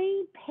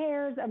 3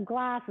 pairs of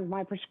glasses,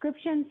 my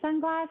prescription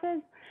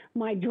sunglasses,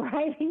 my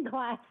driving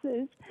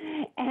glasses,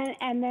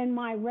 and then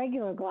my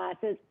regular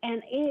glasses.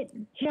 And it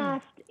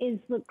just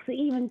looks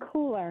even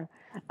cooler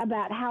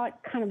about how it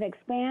kind of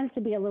expands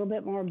to be a little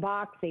bit more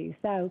boxy.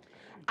 So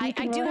I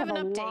do have an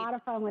update. A lot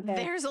of fun with it.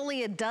 There's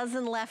only a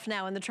dozen left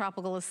now in the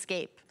Tropical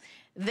Escape.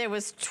 There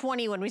was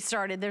 20 when we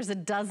started. There's a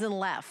dozen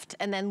left.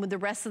 And then the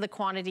rest of the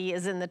quantity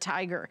is in the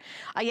Tiger.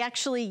 I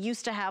actually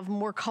used to have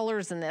more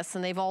colors in this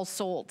and they've all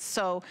sold.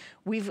 So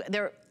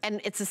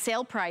and it's a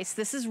sale price.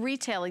 This is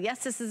retail.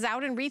 Yes, this is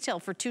out in retail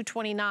for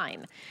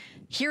 $229.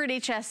 Here at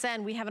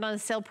HSN, we have it on a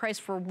sale price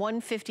for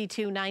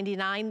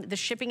 $152.99. The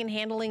shipping and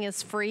handling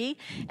is free.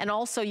 And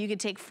also you can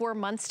take 4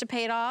 months to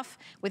pay it off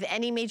with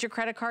any major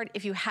credit card.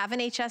 If you have an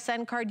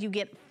HSN card, you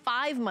get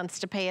 5 months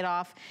to pay it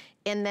off.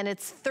 And then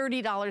it's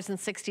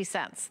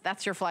 $30.60.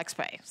 That's your flex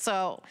pay.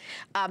 So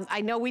I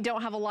know we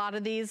don't have a lot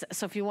of these,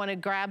 so if you want to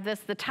grab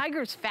this, the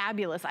Tiger's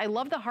fabulous. I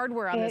love the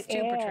hardware on this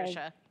too,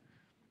 Patricia.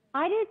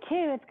 I do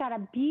too. It's got a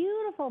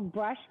beautiful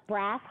brushed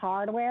brass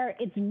hardware.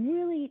 It's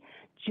really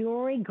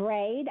jewelry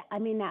grade. I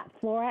mean, that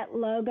Floret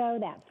logo,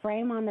 that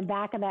frame on the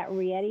back of that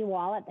Rieti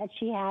wallet that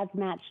she has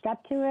matched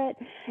up to it.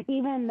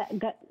 Even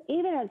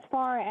as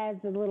far as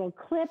the little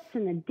clips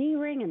and the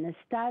D-ring and the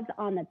studs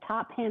on the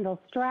top handle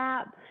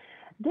strap.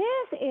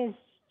 This is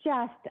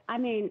just, I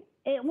mean,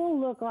 it will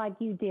look like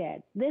you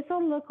did. This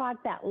will look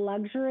like that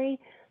luxury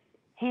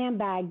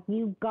handbag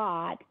you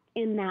got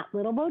in that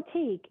little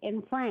boutique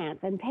in France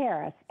and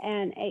Paris.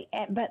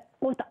 But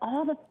with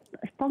all the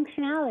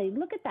functionality,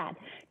 look at that.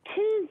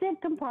 2 zip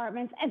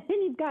compartments, and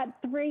then you've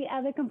got 3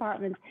 other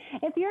compartments.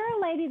 If you're a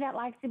lady that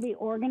likes to be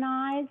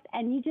organized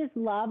and you just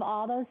love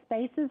all those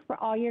spaces for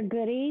all your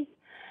goodies,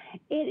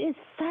 it is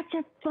such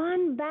a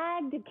fun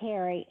bag to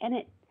carry, and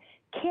it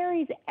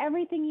carries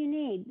everything you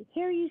need.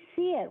 Here you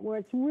see it where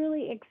it's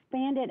really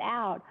expanded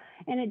out,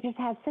 and it just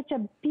has such a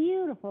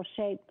beautiful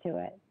shape to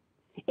it.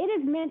 It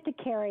is meant to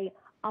carry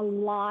a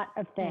lot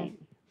of things.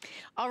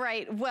 All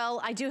right,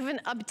 well, I do have an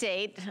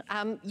update.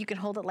 You can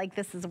hold it like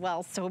this as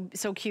well. So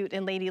cute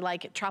and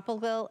ladylike.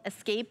 Tropical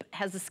Escape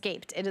has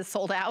escaped. It is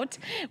sold out.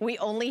 We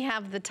only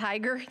have the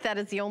Tiger. That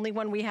is the only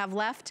one we have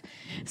left.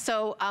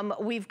 So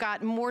we've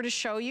got more to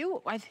show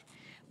you.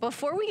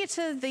 Before we get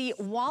to the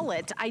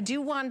wallet, I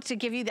do want to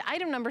give you the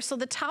item number. So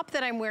the top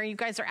that I'm wearing, you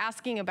guys are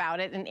asking about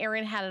it, and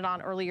Erin had it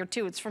on earlier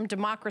too. It's from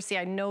Democracy,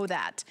 I know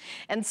that.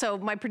 And so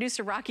my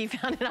producer Rocky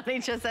found it on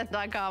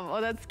hsn.com. Oh,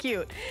 that's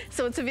cute.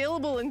 So it's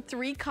available in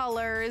 3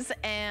 colors,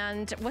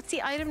 and what's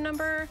the item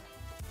number?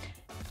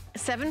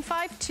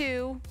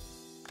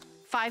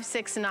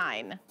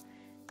 752569.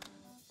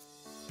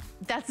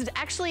 That's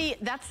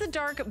the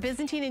dark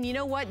Byzantine, and you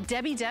know what?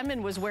 Debbie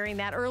Denman was wearing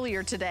that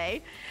earlier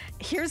today.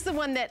 Here's the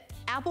one that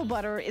apple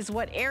butter is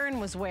what Erin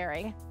was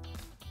wearing.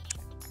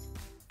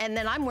 And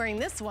then I'm wearing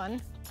this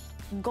one,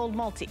 gold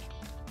multi.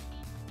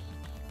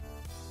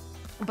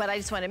 But I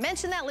just want to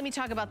mention that. Let me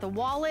talk about the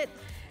wallet.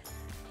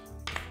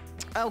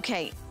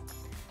 Okay,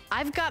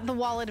 I've got the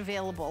wallet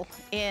available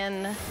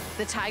in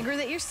the Tiger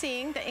that you're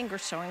seeing, that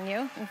Ingrid's showing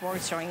you,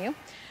 Rory's showing you.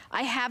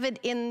 I have it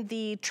in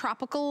the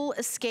Tropical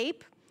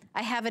Escape.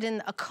 I have it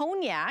in a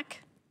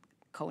cognac,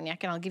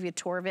 and I'll give you a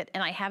tour of it,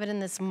 and I have it in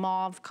this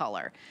mauve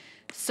color.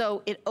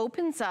 So it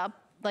opens up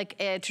like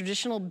a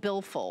traditional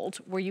billfold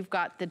where you've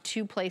got the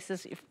 2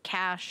 places,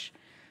 cash,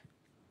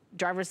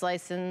 driver's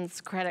license,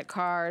 credit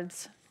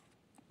cards.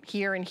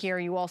 Here and here,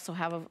 you also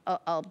have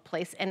a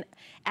place. And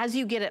as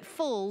you get it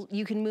full,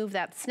 you can move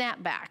that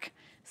snap back.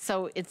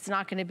 So it's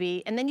not gonna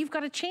be, and then you've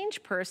got a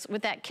change purse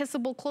with that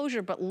kissable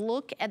closure, but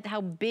look at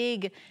how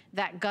big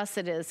that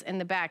gusset is in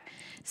the back.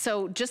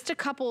 So just a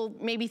couple,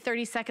 maybe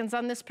 30 seconds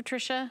on this,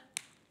 Patricia?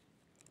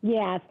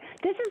 Yes,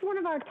 this is one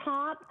of our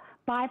top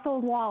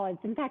bifold wallets.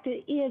 In fact,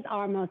 it is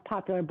our most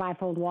popular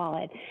bifold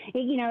wallet.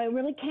 It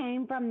really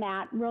came from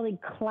that really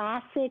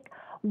classic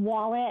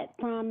wallet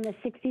from the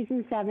 60s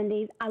and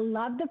 70s. I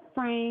love the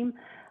frame.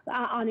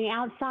 On the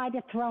outside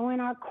to throw in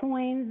our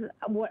coins,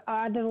 what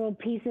are the little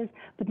pieces,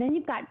 but then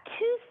you've got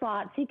 2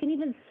 slots so you can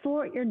even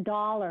sort your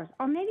dollars,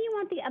 or maybe you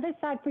want the other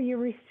side for your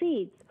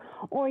receipts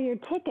or your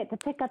ticket to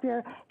pick up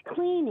your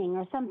cleaning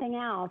or something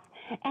else.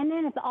 And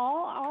then it's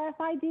all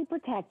RFID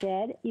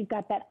protected. You've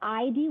got that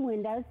ID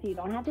window so you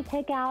don't have to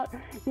take out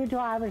your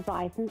driver's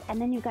license,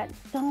 and then you've got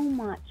so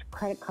much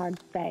credit card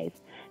space.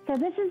 So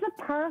this is a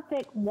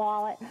perfect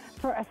wallet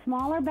for a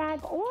smaller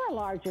bag or a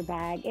larger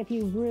bag if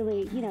you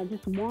really,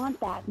 just want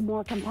that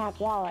more compact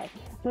wallet.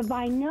 But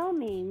by no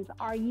means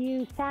are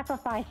you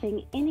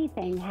sacrificing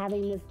anything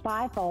having this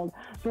bifold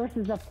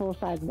versus a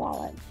full-size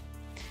wallet.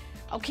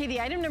 Okay, the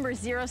item number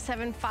is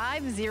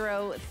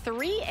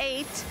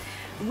 075038.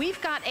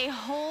 We've got a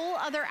whole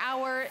other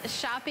hour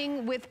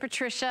shopping with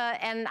Patricia,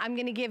 and I'm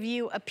gonna give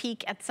you a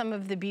peek at some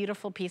of the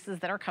beautiful pieces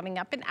that are coming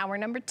up in hour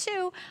number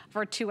 2 of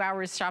our 2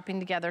 hours shopping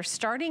together,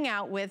 starting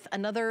out with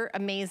another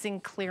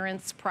amazing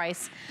clearance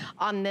price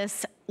on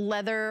this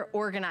leather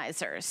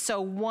organizer.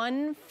 So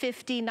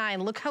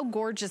 $159, look how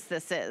gorgeous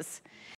this is.